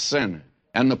 The sinner.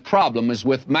 And the problem is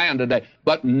with man today,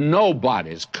 but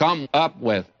nobody's come up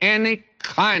with any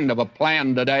kind of a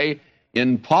plan today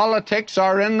in politics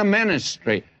or in the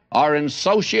ministry or in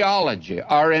sociology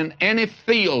or in any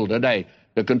field today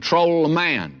to control the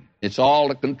man. It's all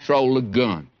to control the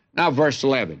gun. Now, verse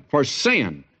 11, for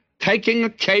sin, taking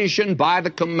occasion by the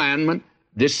commandment,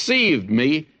 deceived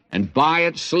me, and by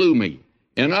it slew me.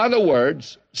 In other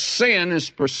words, sin is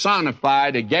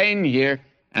personified again here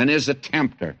and is a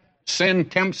tempter. Sin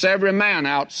tempts every man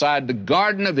outside the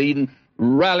Garden of Eden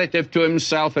relative to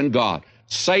himself and God.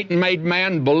 Satan made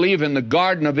man believe in the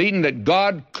Garden of Eden that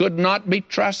God could not be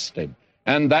trusted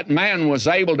and that man was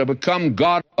able to become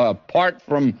God apart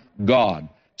from God.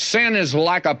 Sin is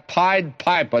like a Pied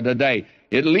Piper today.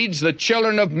 It leads the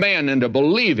children of men into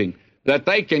believing that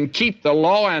they can keep the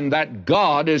law and that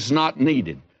God is not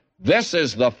needed. This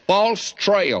is the false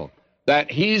trail that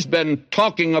he's been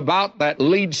talking about that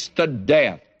leads to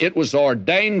death. It was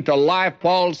ordained to life,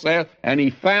 Paul says, and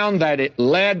he found that it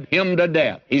led him to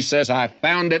death. He says, I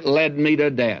found it led me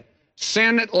to death.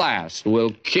 Sin at last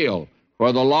will kill,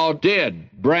 for the law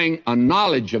did bring a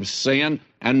knowledge of sin,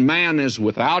 and man is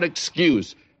without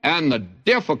excuse. And the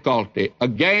difficulty,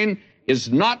 again,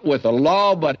 is not with the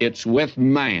law, but it's with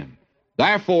man.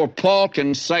 Therefore, Paul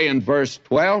can say in verse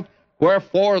 12,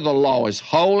 wherefore the law is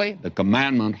holy, the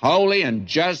commandment holy and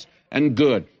just and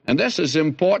good. And this is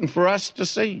important for us to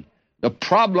see. The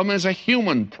problem is a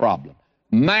human problem.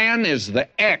 Man is the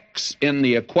X in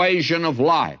the equation of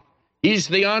life. He's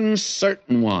the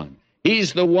uncertain one.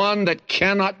 He's the one that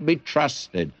cannot be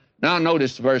trusted. Now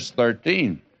notice verse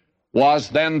 13. Was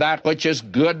then that which is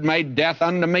good made death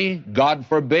unto me? God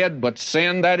forbid, but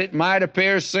sin that it might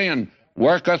appear sin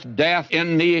worketh death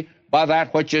in me by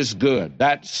that which is good,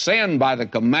 that sin by the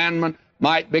commandment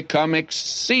might become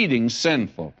exceeding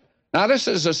sinful. Now, this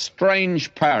is a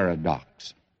strange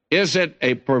paradox. Is it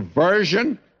a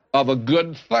perversion of a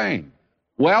good thing?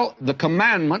 Well, the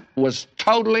commandment was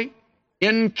totally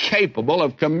incapable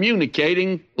of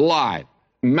communicating life.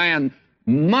 Man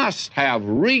must have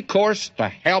recourse to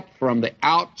help from the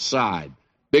outside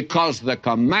because the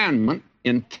commandment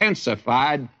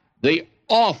intensified the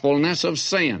awfulness of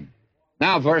sin.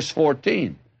 Now, verse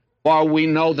 14, for we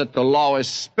know that the law is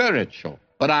spiritual,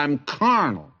 but I'm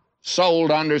carnal, sold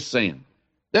under sin.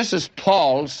 This is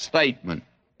Paul's statement,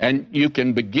 and you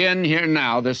can begin here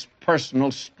now this personal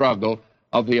struggle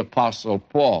of the Apostle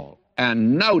Paul.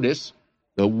 And notice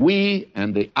the we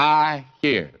and the I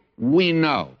here. We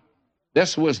know.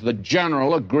 This was the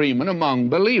general agreement among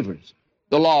believers.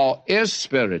 The law is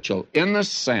spiritual in the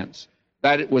sense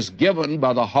that it was given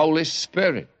by the Holy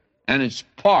Spirit, and it's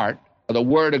part of the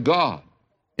Word of God.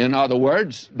 In other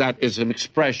words, that is an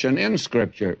expression in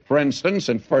Scripture. For instance,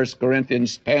 in 1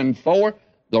 Corinthians 10:4,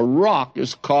 the rock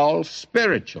is called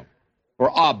spiritual. For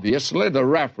obviously the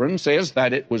reference is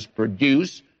that it was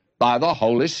produced by the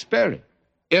Holy Spirit.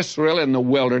 Israel in the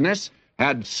wilderness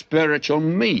had spiritual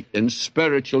meat and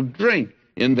spiritual drink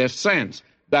in this sense.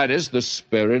 That is, the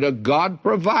Spirit of God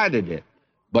provided it.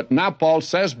 But now Paul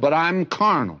says, but I'm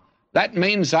carnal. That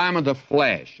means I'm of the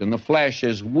flesh, and the flesh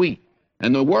is weak.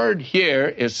 And the word here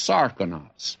is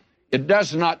sarkonos. It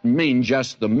does not mean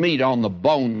just the meat on the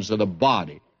bones of the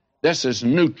body. This is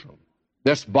neutral.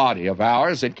 This body of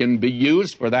ours, it can be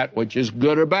used for that which is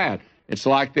good or bad. It's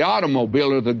like the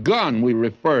automobile or the gun we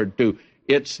referred to.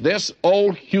 It's this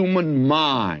old human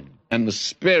mind and the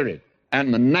spirit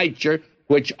and the nature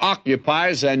which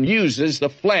occupies and uses the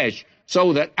flesh,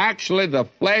 so that actually the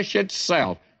flesh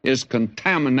itself is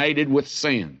contaminated with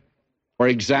sin. For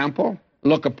example,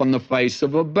 look upon the face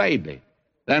of a baby.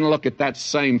 Then look at that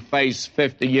same face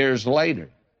 50 years later.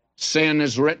 Sin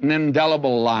is written in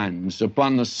indelible lines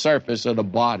upon the surface of the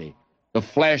body. The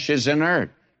flesh is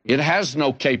inert. It has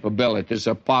no capabilities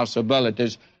or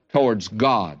possibilities towards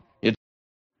God.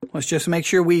 Let's just make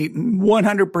sure we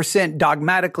 100%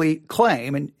 dogmatically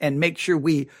claim and make sure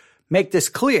we make this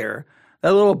clear.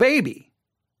 That little baby,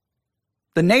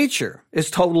 the nature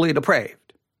is totally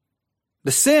depraved.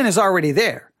 The sin is already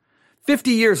there.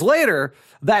 50 years later,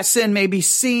 that sin may be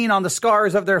seen on the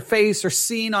scars of their face or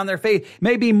seen on their face,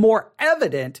 may be more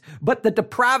evident, but the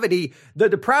depravity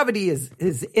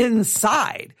is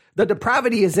inside. The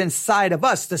depravity is inside of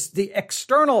us. The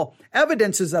external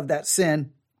evidences of that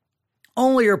sin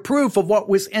only are proof of what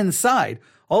was inside.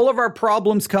 All of our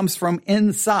problems comes from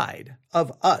inside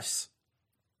of us.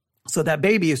 So that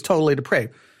baby is totally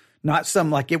depraved. Not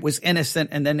some like it was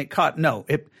innocent and then it caught. No,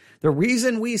 the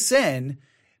reason we sin,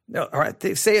 all right,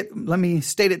 let me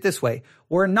state it this way.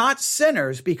 We're not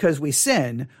sinners because we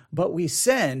sin, but we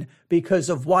sin because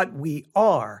of what we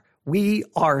are. We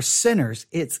are sinners.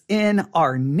 It's in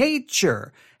our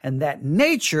nature. And that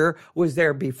nature was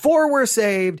there before we're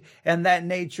saved, and that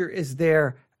nature is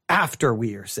there after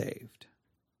we are saved.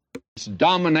 It's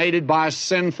dominated by a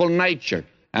sinful nature,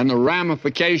 and the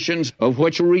ramifications of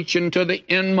which reach into the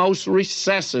inmost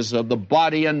recesses of the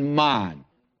body and mind.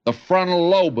 The frontal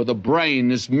lobe of the brain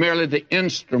is merely the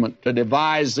instrument to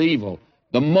devise evil.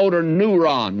 The motor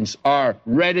neurons are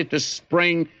ready to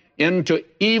spring into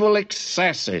evil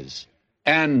excesses.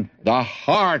 And the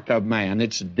heart of man,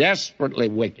 it's desperately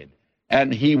wicked.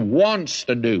 And he wants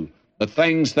to do the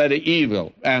things that are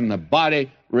evil, and the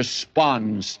body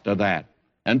responds to that.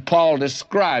 And Paul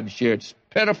describes here its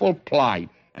pitiful plight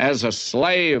as a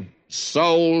slave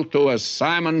sold to a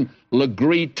Simon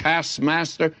Legree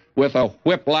taskmaster with a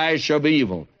whiplash of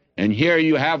evil. And here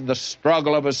you have the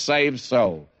struggle of a saved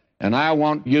soul. And I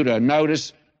want you to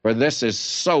notice, for this is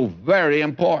so very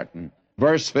important.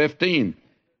 Verse 15,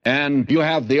 and you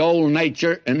have the old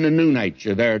nature and the new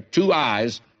nature. There are two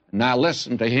eyes. Now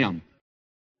listen to him.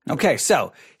 Okay,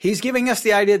 so he's giving us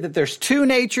the idea that there's two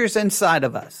natures inside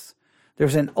of us.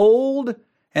 There's an old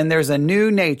and there's a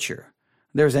new nature.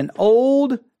 There's an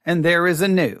old and there is a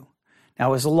new.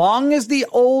 Now, as long as the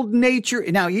old nature,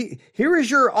 now here is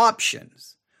your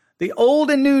options. The old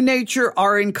and new nature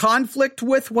are in conflict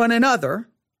with one another.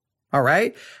 All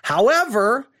right.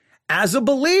 However, as a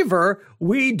believer,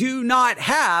 we do not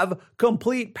have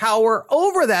complete power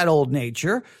over that old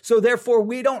nature. So therefore,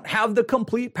 we don't have the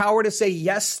complete power to say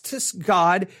yes to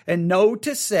God and no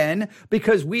to sin,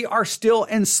 because we are still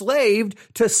enslaved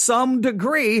to some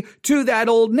degree to that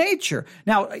old nature.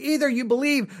 Now, either you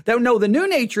believe that, no, the new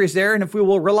nature is there, and if we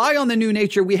will rely on the new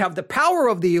nature, we have the power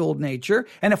of the old nature.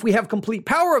 And if we have complete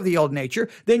power of the old nature,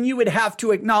 then you would have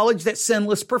to acknowledge that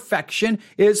sinless perfection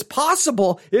is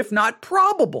possible, if not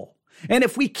probable. And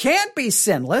if we can't be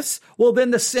sinless, well,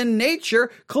 then the sin nature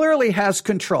clearly has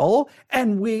control,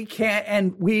 and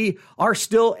we are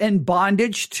still in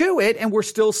bondage to it, and we're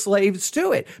still slaves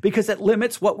to it, because it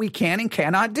limits what we can and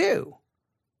cannot do.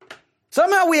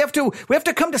 Somehow we have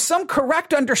to come to some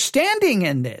correct understanding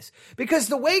in this, because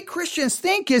the way Christians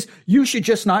think is you should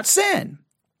just not sin.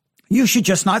 You should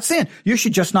just not sin. You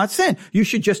should just not sin. You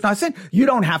should just not sin. You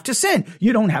don't have to sin.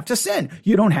 You don't have to sin.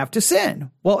 You don't have to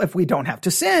sin. Well, if we don't have to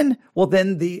sin, well,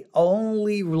 then the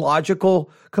only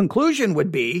logical conclusion would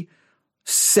be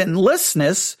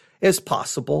sinlessness is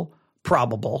possible,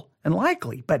 probable, and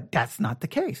likely. But that's not the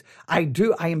case. I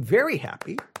am very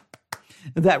happy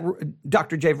that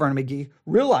Dr. J. Vernon McGee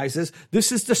realizes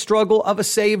this is the struggle of a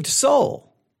saved soul.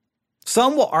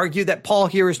 Some will argue that Paul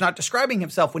here is not describing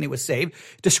himself when he was saved,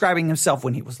 describing himself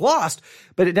when he was lost,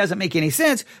 but it doesn't make any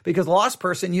sense because a lost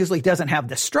person usually doesn't have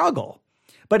the struggle.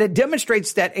 But it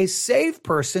demonstrates that a saved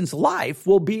person's life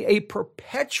will be a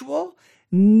perpetual,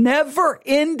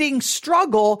 never-ending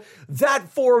struggle that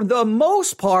for the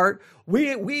most part,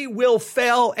 we will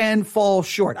fail and fall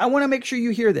short. I want to make sure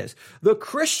you hear this. The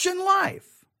Christian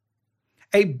life,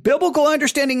 a biblical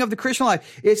understanding of the Christian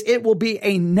life is it will be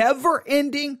a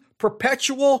never-ending,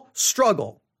 perpetual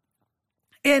struggle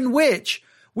in which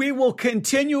we will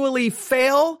continually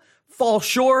fail, fall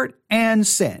short, and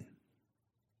sin.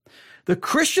 The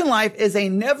Christian life is a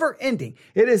never-ending,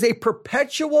 it is a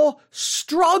perpetual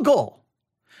struggle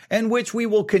in which we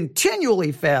will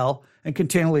continually fail and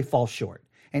continually fall short.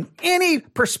 And any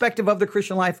perspective of the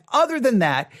Christian life other than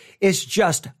that is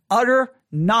just utter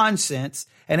nonsense,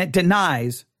 and it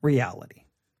denies reality.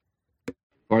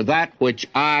 For that which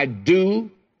I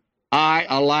do, I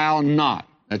allow not.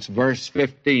 That's verse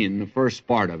 15, the first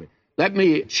part of it. Let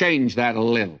me change that a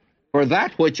little. For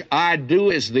that which I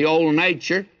do is the old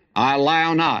nature, I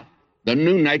allow not. The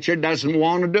new nature doesn't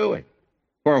want to do it.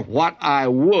 For what I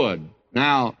would,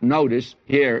 now notice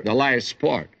here the last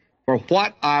part. For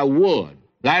what I would,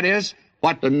 that is,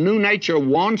 what the new nature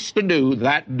wants to do,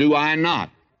 that do I not.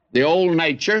 The old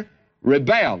nature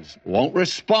rebels, won't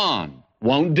respond,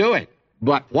 won't do it.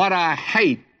 But what I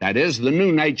hate, that is, the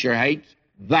new nature hates,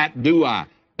 that do I.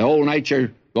 The old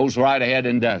nature goes right ahead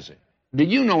and does it. Do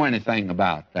you know anything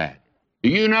about that? Do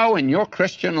you know in your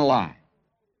Christian life,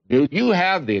 do you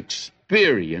have the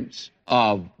experience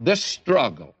of this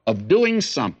struggle of doing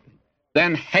something,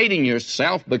 then hating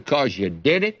yourself because you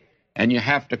did it, and you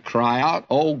have to cry out,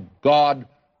 oh God,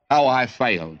 how I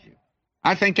failed you?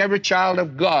 I think every child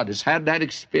of God has had that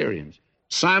experience.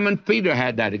 Simon Peter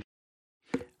had that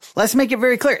experience. Let's make it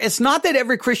very clear. It's not that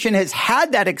every Christian has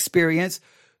had that experience.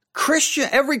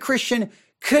 Every Christian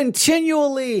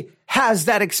continually has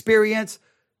that experience.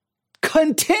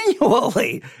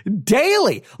 Continually,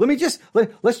 daily. We'll just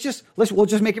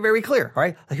make it very clear. All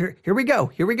right. Here we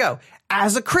go.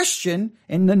 As a Christian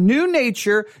in the new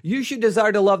nature, you should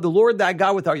desire to love the Lord thy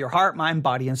God with all your heart, mind,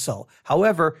 body, and soul.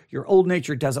 However, your old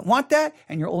nature doesn't want that,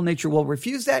 and your old nature will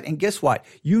refuse that. And guess what?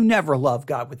 You never love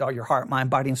God with all your heart, mind,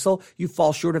 body, and soul. You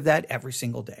fall short of that every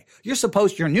single day.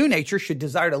 Your new nature should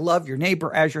desire to love your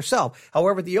neighbor as yourself.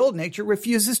 However, the old nature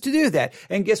refuses to do that.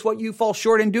 And guess what you fall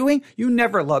short in doing? You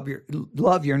never love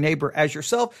your neighbor as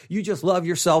yourself. You just love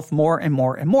yourself more and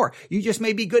more and more. You just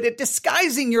may be good at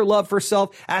disguising your love for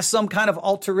self as some kind of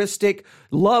altruistic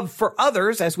love for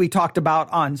others, as we talked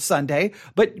about on Sunday.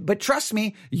 But trust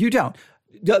me, you don't.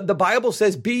 The Bible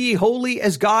says, be ye holy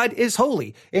as God is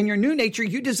holy. In your new nature,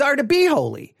 you desire to be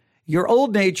holy. Your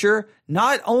old nature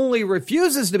not only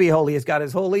refuses to be holy as God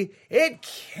is holy, it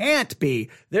can't be.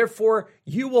 Therefore,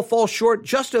 you will fall short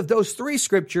just of those three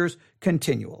scriptures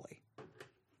continually.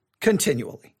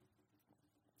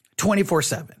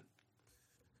 24/7.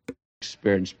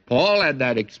 Experience. Paul had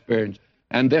that experience,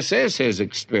 and this is his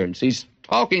experience he's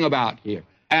talking about here.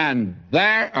 And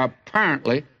there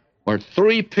apparently were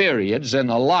three periods in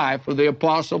the life of the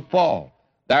Apostle Paul.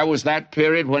 There was that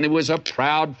period when he was a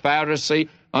proud Pharisee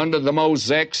under the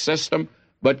Mosaic system,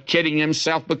 but kidding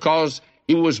himself because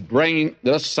he was bringing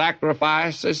the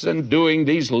sacrifices and doing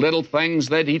these little things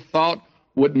that he thought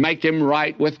would make him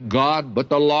right with God, but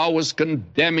the law was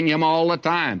condemning him all the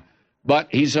time. But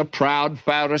he's a proud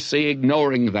Pharisee,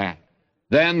 ignoring that.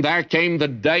 Then there came the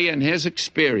day in his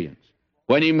experience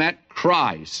when he met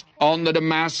Christ on the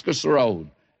Damascus Road.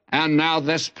 And now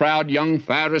this proud young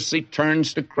Pharisee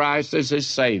turns to Christ as his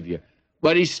Savior.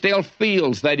 But he still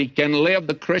feels that he can live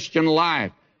the Christian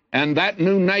life. And that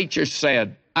new nature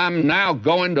said, I'm now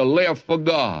going to live for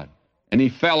God. And he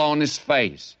fell on his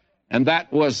face. And that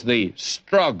was the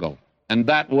struggle, and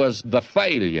that was the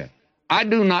failure. I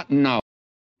do not know.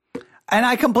 And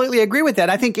I completely agree with that.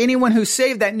 I think anyone who's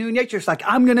saved, that new nature is like,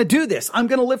 I'm going to do this. I'm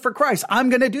going to live for Christ. I'm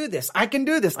going to do this. I can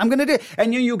do this. I'm going to do it.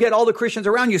 And you'll get all the Christians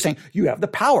around you saying, you have the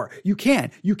power. You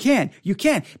can.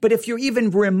 But if you're even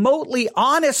remotely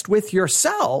honest with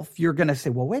yourself, you're going to say,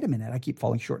 well, wait a minute. I keep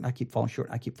falling short and I keep falling short.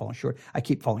 I keep falling short. I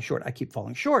keep falling short. I keep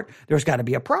falling short. There's got to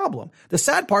be a problem. The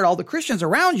sad part, all the Christians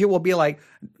around you will be like,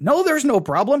 no, there's no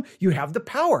problem. You have the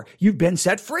power. You've been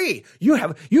set free. You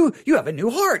have a new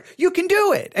heart. You can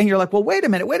do it. And you're like, well, wait a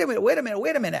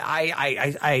minute.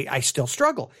 I still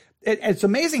struggle. It's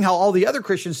amazing how all the other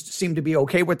Christians seem to be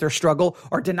okay with their struggle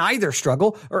or deny their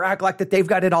struggle or act like that they've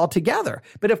got it all together.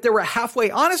 But if they were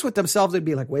halfway honest with themselves, they'd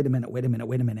be like, wait a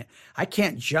minute. I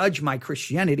can't judge my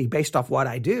Christianity based off what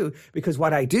I do, because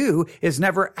what I do is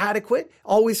never adequate,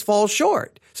 always falls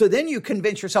short. So then you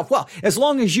convince yourself, well, as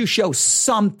long as you show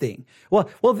something, well,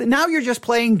 now you're just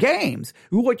playing games.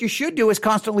 What you should do is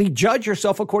constantly judge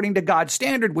yourself according to God's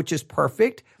standard, which is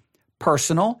perfect,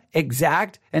 personal,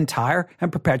 exact, entire,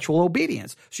 and perpetual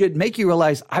obedience. Should make you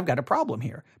realize I've got a problem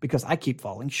here because I keep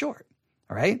falling short.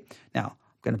 All right. Now,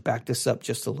 I'm going to back this up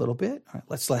just a little bit. All right,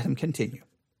 let's let him continue.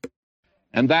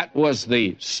 And that was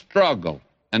the struggle,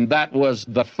 and that was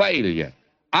the failure.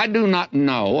 I do not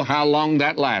know how long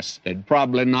that lasted,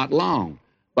 probably not long,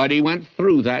 but he went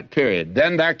through that period.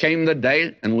 Then there came the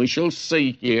day, and we shall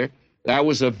see here, there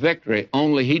was a victory,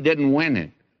 only he didn't win it,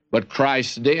 but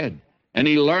Christ did. And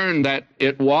he learned that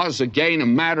it was, again, a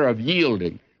matter of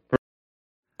yielding.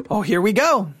 Oh, here we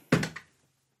go.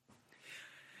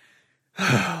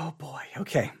 Oh, boy.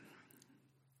 Okay.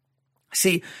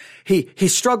 See, he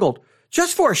struggled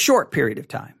just for a short period of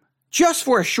time.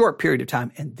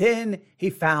 And then he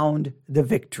found the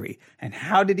victory. And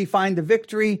how did he find the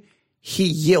victory? He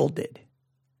yielded.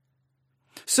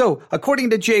 So,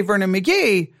 according to J. Vernon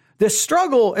McGee, this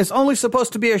struggle is only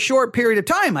supposed to be a short period of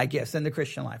time, I guess, in the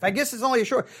Christian life. I guess it's only a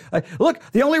short. Look,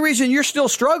 the only reason you're still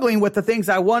struggling with the things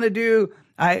I want to do,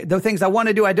 I don't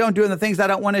do, and the things I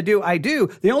don't want to do, I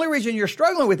do. The only reason you're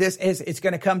struggling with this is it's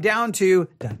going to come down to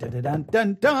dun, dun, dun, dun,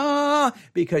 dun, dun,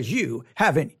 because you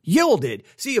haven't yielded.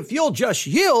 See, if you'll just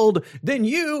yield, then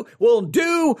you will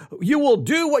do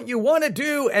what you want to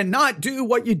do and not do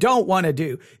what you don't want to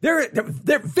do.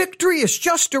 Their victory is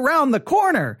just around the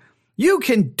corner. You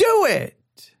can do it.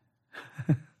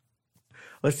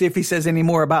 Let's see if he says any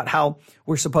more about how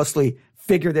we're supposed to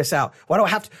figure this out. What do I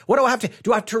have to?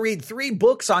 Do I have to read 3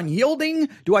 books on yielding?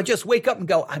 Do I just wake up and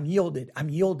go, I'm yielded.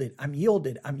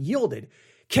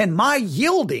 Can my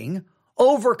yielding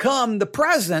overcome the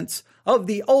presence of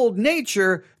the old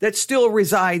nature that still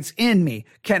resides in me?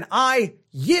 Can I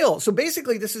yield? So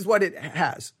basically, this is what it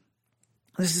has.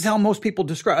 This is how most people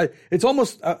describe. It's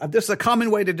almost, this is a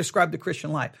common way to describe the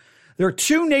Christian life. There are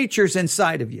 2 natures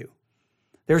inside of you.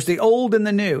 There's the old and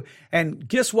the new. And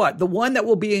guess what? The one that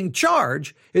will be in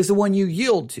charge is the one you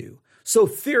yield to. So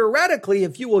theoretically,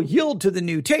 if you will yield to the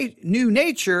new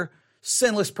nature,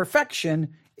 sinless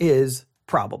perfection is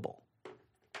probable.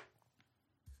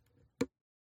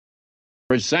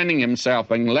 Presenting himself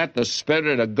and let the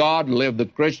Spirit of God live the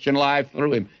Christian life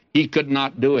through him. He could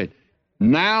not do it.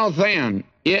 Now then,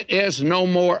 it is no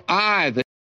more I that...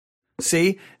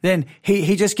 See, then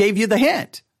he just gave you the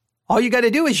hint. All you got to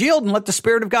do is yield and let the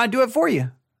Spirit of God do it for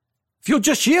you. If you'll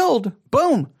just yield,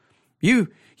 boom, you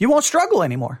won't struggle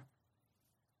anymore.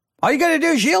 All you got to do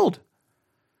is yield.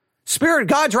 Spirit of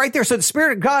God's right there. So the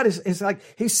Spirit of God is like,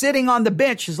 he's sitting on the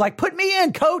bench. He's like, put me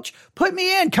in, coach. Put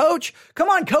me in, coach. Come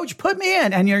on, coach, put me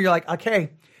in. And you're like, okay,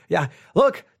 yeah,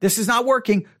 look, this is not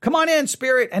working. Come on in,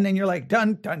 Spirit. And then you're like,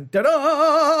 dun, dun, da,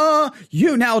 da.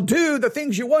 You now do the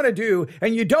things you want to do,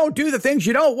 and you don't do the things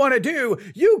you don't want to do.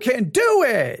 You can do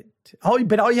it.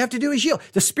 But all you have to do is yield.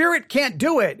 The Spirit can't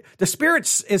do it. The Spirit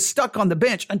is stuck on the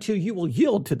bench until you will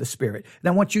yield to the Spirit.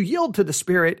 Then once you yield to the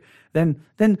Spirit, then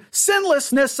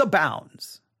sinlessness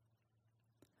abounds.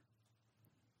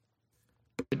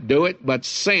 Do it, but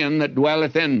sin that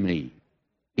dwelleth in me.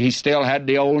 He still had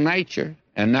the old nature.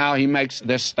 And now he makes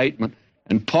this statement.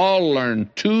 And Paul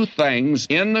learned 2 things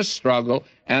in the struggle,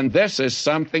 and this is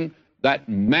something that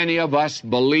many of us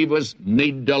believers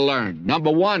need to learn.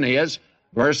 Number 1 is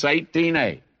verse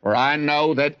 18a, for I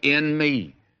know that in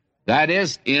me, that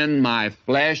is in my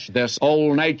flesh, this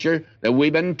old nature that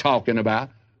we've been talking about,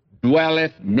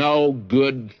 dwelleth no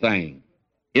good thing.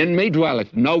 In me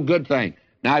dwelleth no good thing.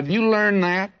 Now, have you learned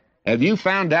that? Have you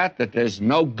found out that there's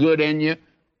no good in you?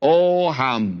 Oh,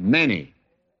 how many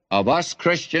of us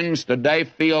Christians today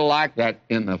feel like that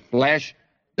in the flesh,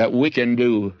 that we can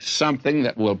do something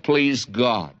that will please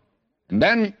God. And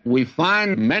then we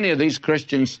find many of these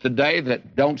Christians today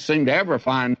that don't seem to ever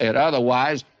find it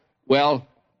otherwise, well,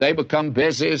 they become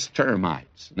busy as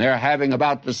termites. They're having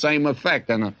about the same effect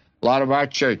in a lot of our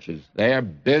churches. They're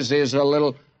busy as a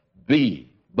little bee,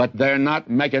 but they're not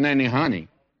making any honey.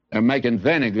 They're making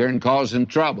vinegar and causing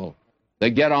trouble. They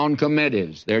get on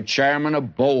committees. They're chairman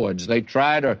of boards. They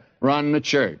try to run the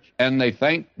church, and they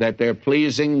think that they're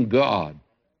pleasing God.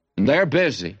 And they're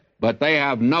busy, but they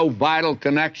have no vital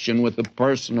connection with the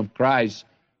person of Christ,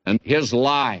 and his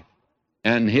life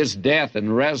and his death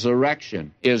and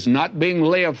resurrection is not being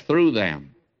lived through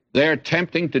them. They're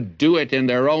attempting to do it in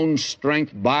their own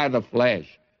strength by the flesh.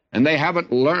 And they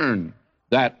haven't learned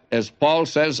that, as Paul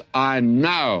says, I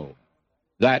know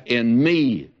that in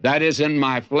me, that is in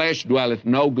my flesh, dwelleth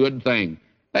no good thing.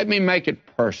 Let me make it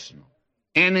personal.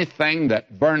 Anything that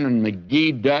Vernon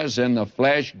McGee does in the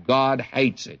flesh, God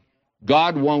hates it.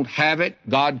 God won't have it.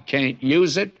 God can't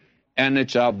use it. And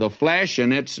it's of the flesh,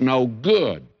 and it's no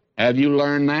good. Have you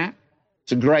learned that?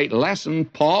 It's a great lesson.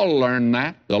 Paul learned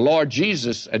that. The Lord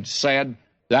Jesus had said,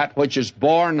 that which is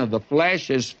born of the flesh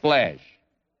is flesh.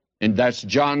 And that's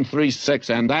John 3:6,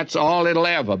 and that's all it'll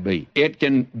ever be. It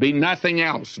can be nothing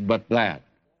else but that.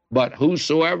 But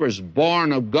whosoever is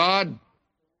born of God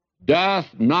doth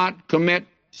not commit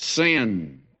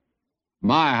sin.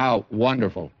 My, how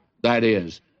wonderful that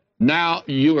is. Now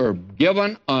you are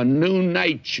given a new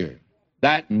nature.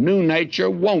 That new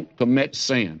nature won't commit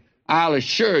sin. I'll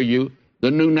assure you, the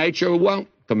new nature won't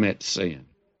commit sin.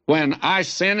 When I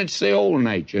sin, it's the old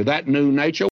nature. That new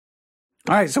nature.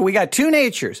 All right, so we got two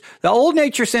natures. The old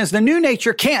nature sins. The new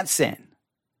nature can't sin.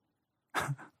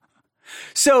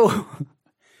 So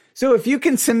if you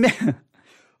can submit...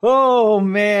 Oh,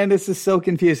 man, this is so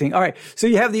confusing. All right, so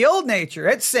you have the old nature.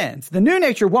 It sins. The new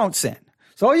nature won't sin.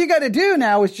 So all you got to do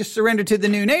now is just surrender to the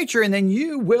new nature, and then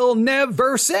you will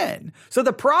never sin. So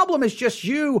the problem is just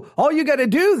you. All you got to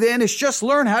do then is just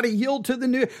learn how to yield to the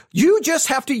new. You just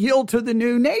have to yield to the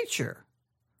new nature.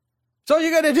 That's all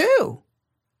you got to do.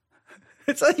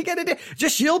 That's all you got to do.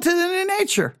 Just yield to the new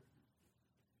nature.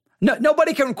 No,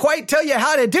 nobody can quite tell you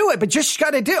how to do it, but just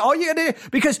got to do all you got to do,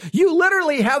 because you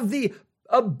literally have the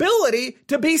ability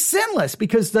to be sinless,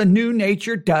 because the new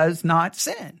nature does not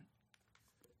sin.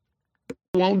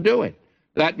 Won't do it.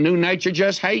 That new nature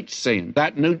just hates sin.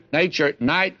 That new nature at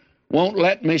night won't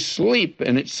let me sleep,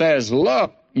 and it says,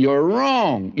 look, you're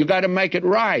wrong. You got to make it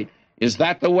right. Is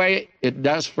that the way it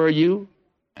does for you?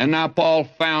 And now Paul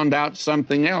found out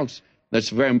something else that's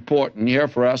very important here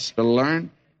for us to learn.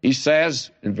 He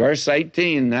says in verse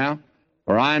 18 now,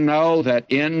 for I know that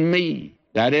in me,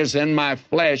 that is in my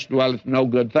flesh, dwelleth no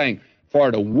good thing. For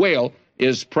the will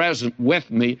is present with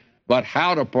me, but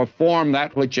how to perform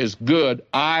that which is good,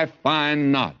 I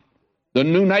find not. The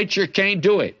new nature can't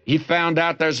do it. He found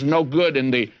out there's no good in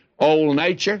the old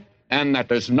nature, and that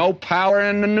there's no power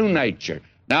in the new nature.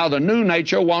 Now, the new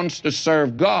nature wants to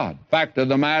serve God. Fact of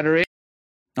the matter is...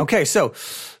 Okay, so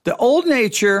the old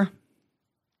nature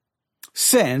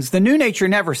sins. The new nature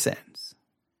never sins.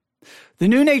 The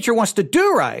new nature wants to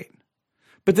do right,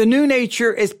 but the new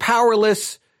nature is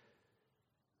powerless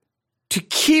to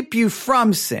keep you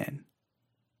from sin.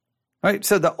 All right,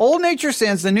 so the old nature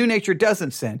sins, the new nature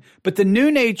doesn't sin, but the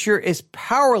new nature is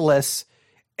powerless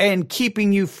in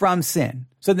keeping you from sin.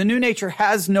 So the new nature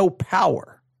has no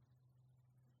power.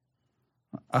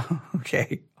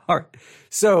 Okay, all right.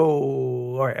 So,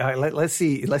 all right, let's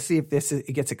see if this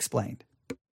it gets explained.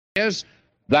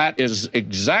 That is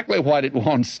exactly what it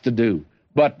wants to do.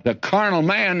 But the carnal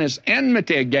man is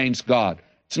enmity against God.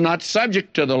 It's not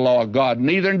subject to the law of God,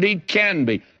 neither indeed can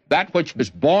be. That which is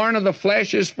born of the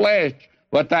flesh is flesh,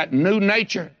 but that new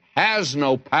nature has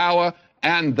no power,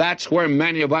 and that's where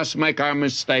many of us make our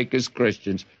mistake as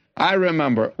Christians. I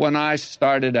remember when I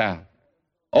started out,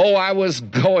 I was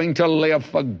going to live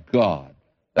for God.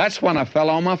 That's when I fell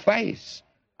on my face.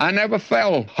 I never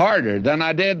fell harder than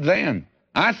I did then.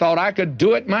 I thought I could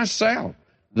do it myself.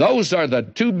 Those are the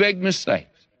two big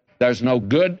mistakes. There's no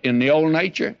good in the old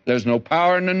nature. There's no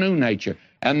power in the new nature.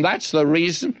 And that's the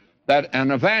reason that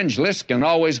an evangelist can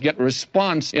always get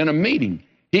response in a meeting.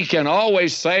 He can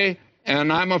always say,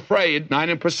 and I'm afraid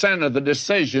 90% of the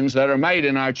decisions that are made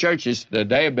in our churches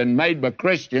today have been made by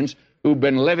Christians who've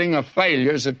been living a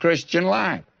failure as a Christian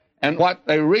life. And what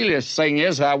they really are saying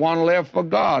is, I want to live for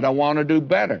God. I want to do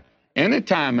better.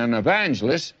 Anytime an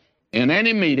evangelist in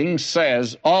any meeting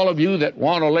says, all of you that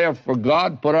want to live for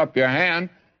God, put up your hand.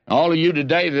 All of you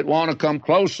today that want to come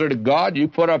closer to God, you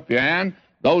put up your hand.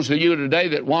 Those of you today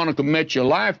that want to commit your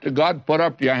life to God, put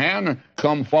up your hand and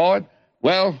come forward.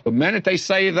 Well, the minute they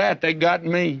say that, they got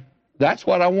me. That's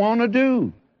what I want to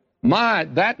do.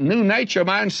 That new nature of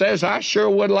mine says, I sure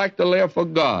would like to live for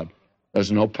God.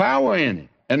 There's no power in it,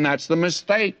 and that's the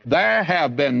mistake. There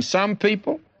have been some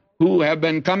people who have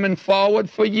been coming forward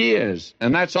for years,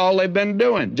 and that's all they've been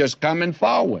doing, just coming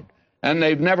forward. And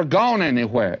they've never gone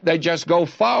anywhere. They just go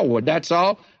forward, that's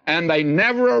all. And they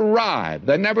never arrive.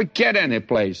 They never get any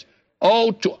place.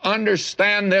 Oh, to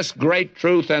understand this great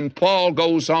truth, and Paul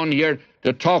goes on here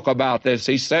to talk about this.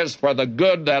 He says, for the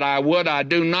good that I would, I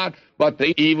do not, but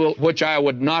the evil which I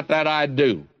would not, that I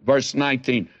do. Verse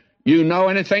 19. You know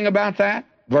anything about that?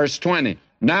 Verse 20.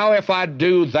 Now if I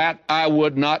do that I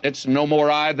would not, it's no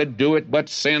more I that do it, but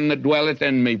sin that dwelleth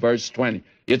in me. Verse 20.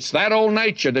 It's that old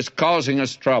nature that's causing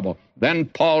us trouble. Then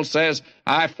Paul says,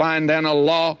 I find then a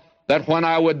law that when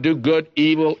I would do good,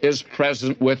 evil is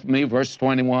present with me, verse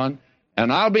 21.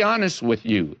 And I'll be honest with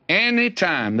you, any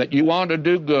time that you want to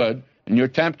do good and you're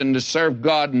tempting to serve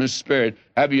God in the Spirit,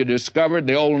 have you discovered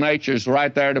the old nature is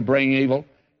right there to bring evil?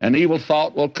 An evil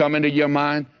thought will come into your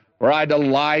mind. For I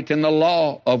delight in the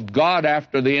law of God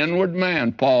after the inward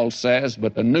man, Paul says,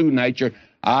 but the new nature,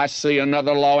 I see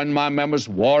another law in my members,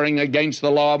 warring against the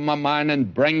law of my mind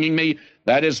and bringing me,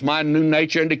 that is my new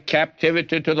nature, into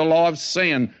captivity to the law of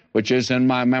sin, which is in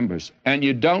my members. And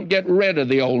you don't get rid of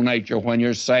the old nature when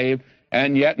you're saved,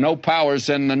 and yet no power's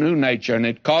in the new nature, and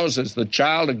it causes the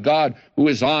child of God who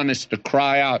is honest to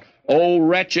cry out, O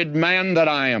wretched man that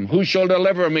I am, who shall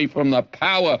deliver me from the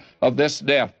power of this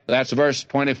death? That's verse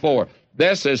 24.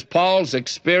 This is Paul's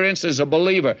experience as a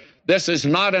believer. This is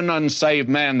not an unsaved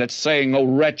man that's saying, O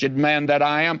wretched man that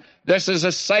I am. This is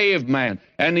a saved man.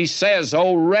 And he says,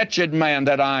 O wretched man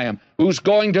that I am, who's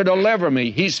going to deliver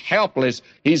me? He's helpless.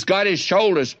 He's got his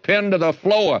shoulders pinned to the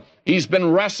floor. He's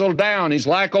been wrestled down. He's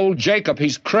like old Jacob.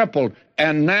 He's crippled.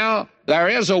 And now there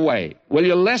is a way. Will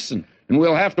you listen? And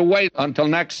we'll have to wait until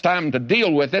next time to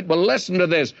deal with it. But listen to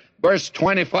this, verse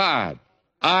 25.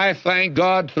 I thank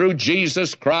God through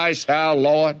Jesus Christ our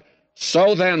Lord.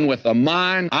 So then with the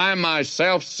mind, I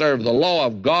myself serve the law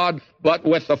of God, but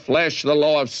with the flesh, the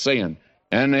law of sin.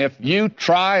 And if you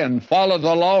try and follow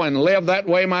the law and live that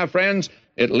way, my friends,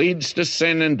 it leads to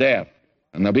sin and death.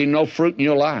 And there'll be no fruit in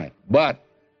your life. But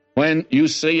when you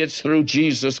see it's through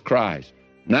Jesus Christ,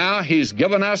 now he's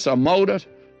given us a modus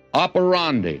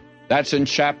operandi. That's in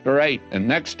chapter 8. And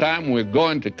next time we're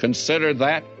going to consider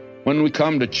that when we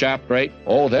come to chapter 8.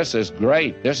 Oh, this is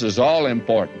great. This is all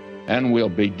important. And we'll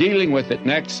be dealing with it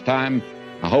next time.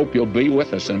 I hope you'll be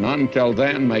with us. And until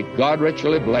then, may God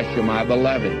richly bless you, my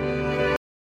beloved.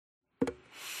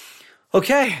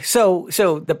 Okay, so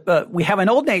we have an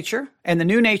old nature, and the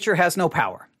new nature has no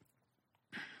power.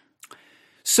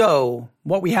 So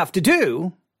what we have to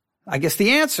do, I guess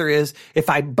the answer is, if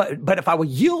I will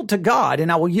yield to God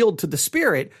and I will yield to the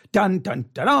Spirit,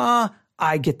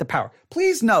 I get the power.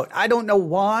 Please note, I don't know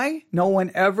why no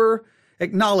one ever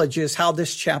acknowledges how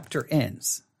this chapter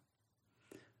ends.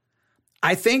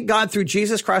 I thank God through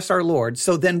Jesus Christ our Lord.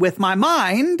 So then with my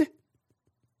mind,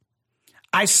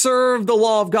 I serve the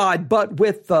law of God, but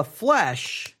with the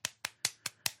flesh,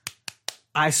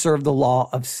 I serve the law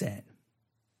of sin.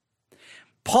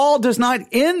 Paul does not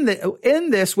end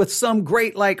this with some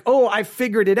great I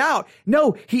figured it out.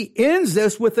 No, he ends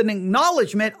this with an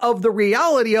acknowledgement of the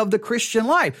reality of the Christian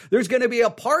life. There's going to be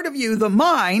a part of you, the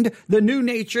mind, the new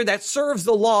nature that serves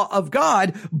the law of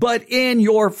God, but in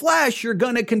your flesh, you're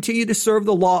going to continue to serve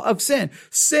the law of sin.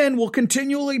 Sin will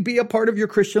continually be a part of your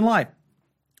Christian life.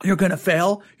 You're going to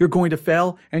fail, you're going to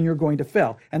fail, and you're going to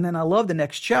fail. And then I love the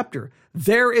next chapter.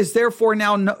 There is therefore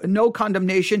now no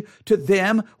condemnation to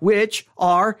them which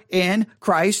are in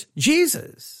Christ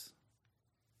Jesus.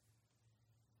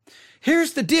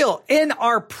 Here's the deal. In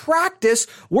our practice,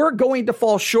 we're going to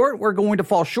fall short. We're going to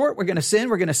fall short. We're going to sin.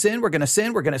 We're going to sin. We're going to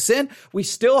sin. We're going to sin. We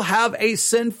still have a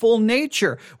sinful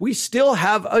nature. We still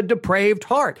have a depraved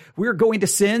heart. We're going to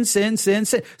sin, sin, sin,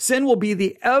 sin. Sin will be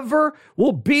the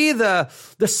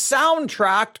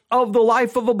soundtrack of the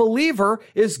life of a believer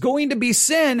is going to be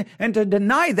sin. And to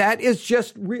deny that is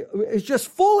just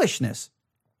foolishness.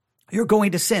 You're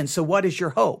going to sin. So what is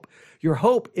your hope? Your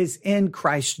hope is in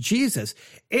Christ Jesus.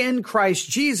 In Christ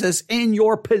Jesus, in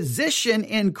your position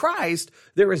in Christ,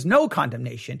 there is no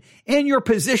condemnation. In your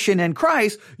position in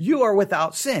Christ, you are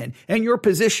without sin. In your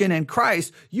position in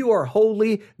Christ, you are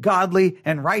holy, godly,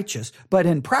 and righteous. But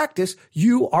in practice,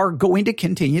 you are going to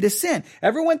continue to sin.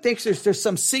 Everyone thinks there's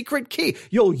some secret key.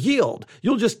 You'll yield.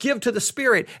 You'll just give to the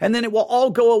Spirit, and then it will all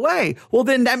go away. Well,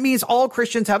 then that means all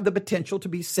Christians have the potential to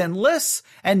be sinless,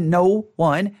 and no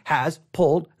one has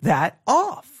pulled that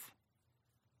off.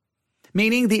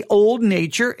 Meaning the old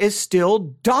nature is still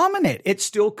dominant. It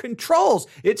still controls.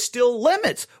 It still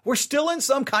limits. We're still in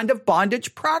some kind of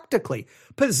bondage practically.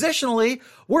 Positionally,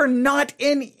 we're not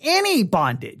in any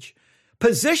bondage.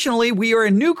 Positionally, we are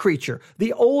a new creature.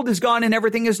 The old is gone and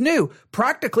everything is new.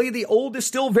 Practically, the old is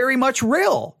still very much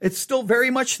real. It's still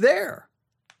very much there.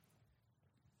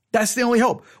 That's the only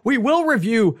hope. We will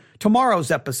review tomorrow's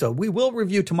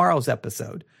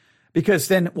episode. Because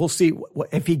then we'll see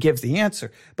if he gives the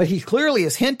answer. But he clearly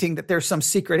is hinting that there's some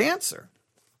secret answer.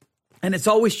 And it's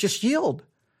always just yield.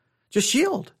 Just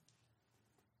yield.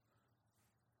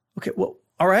 Okay, well,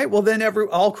 all right. Well, then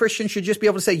all Christians should just be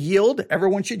able to say yield.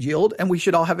 Everyone should yield, and we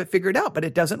should all have it figured out. But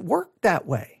it doesn't work that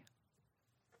way.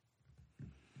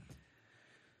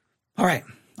 All right.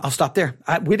 I'll stop there.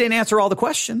 We didn't answer all the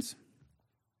questions,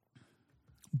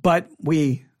 but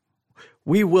we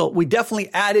definitely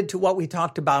added to what we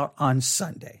talked about on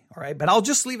Sunday. All right. But I'll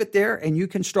just leave it there and you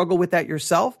can struggle with that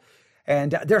yourself.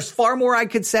 And there's far more I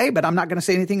could say, but I'm not going to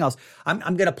say anything else. I'm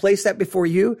going to place that before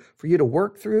you for you to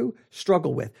work through,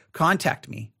 struggle with. Contact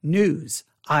me,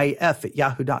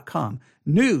 newsif@yahoo.com,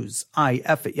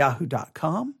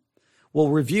 newsif@yahoo.com. We'll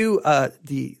review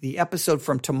the episode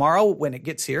from tomorrow when it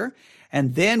gets here.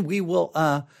 And then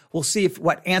we'll see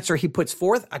what answer he puts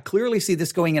forth. I clearly see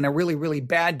this going in a really, really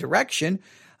bad direction.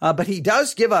 But he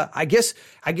does give I guess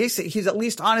he's at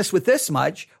least honest with this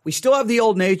much. We still have the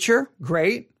old nature.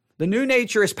 Great. The new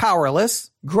nature is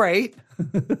powerless. Great.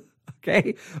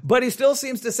 Okay. But he still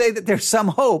seems to say that there's some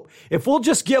hope. If we'll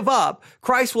just give up,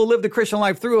 Christ will live the Christian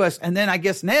life through us. And then I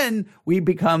guess then we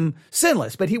become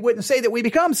sinless. But he wouldn't say that we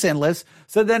become sinless.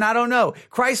 So then I don't know.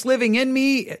 Christ living in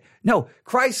me. No,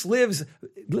 Christ lives.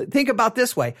 Think about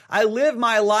this way. I live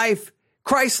my life.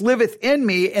 Christ liveth in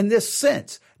me in this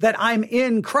sense that I'm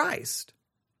in Christ.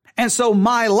 And so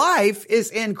my life is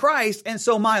in Christ. And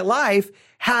so my life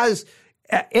has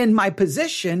in my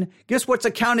position, guess what's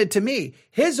accounted to me?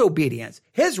 His obedience,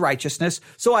 his righteousness.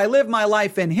 So I live my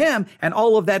life in him, and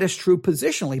all of that is true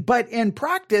positionally. But in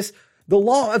practice, the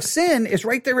law of sin is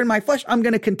right there in my flesh. I'm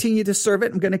going to continue to serve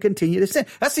it. I'm going to continue to sin.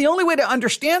 That's the only way to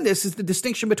understand this is the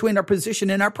distinction between our position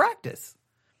and our practice.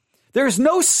 There's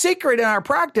no secret in our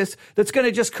practice that's going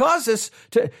to just cause us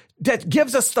that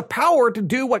gives us the power to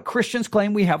do what Christians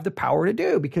claim we have the power to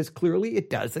do, because clearly it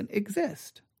doesn't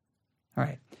exist. All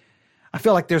right. I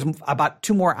feel like there's about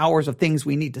 2 more hours of things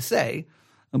we need to say,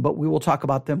 but we will talk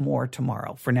about them more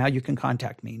tomorrow. For now, you can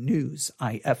contact me,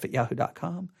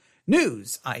 newsif@yahoo.com,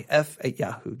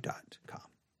 newsif@yahoo.com.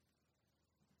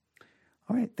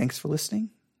 All right. Thanks for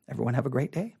listening. Everyone have a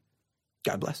great day.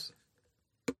 God bless.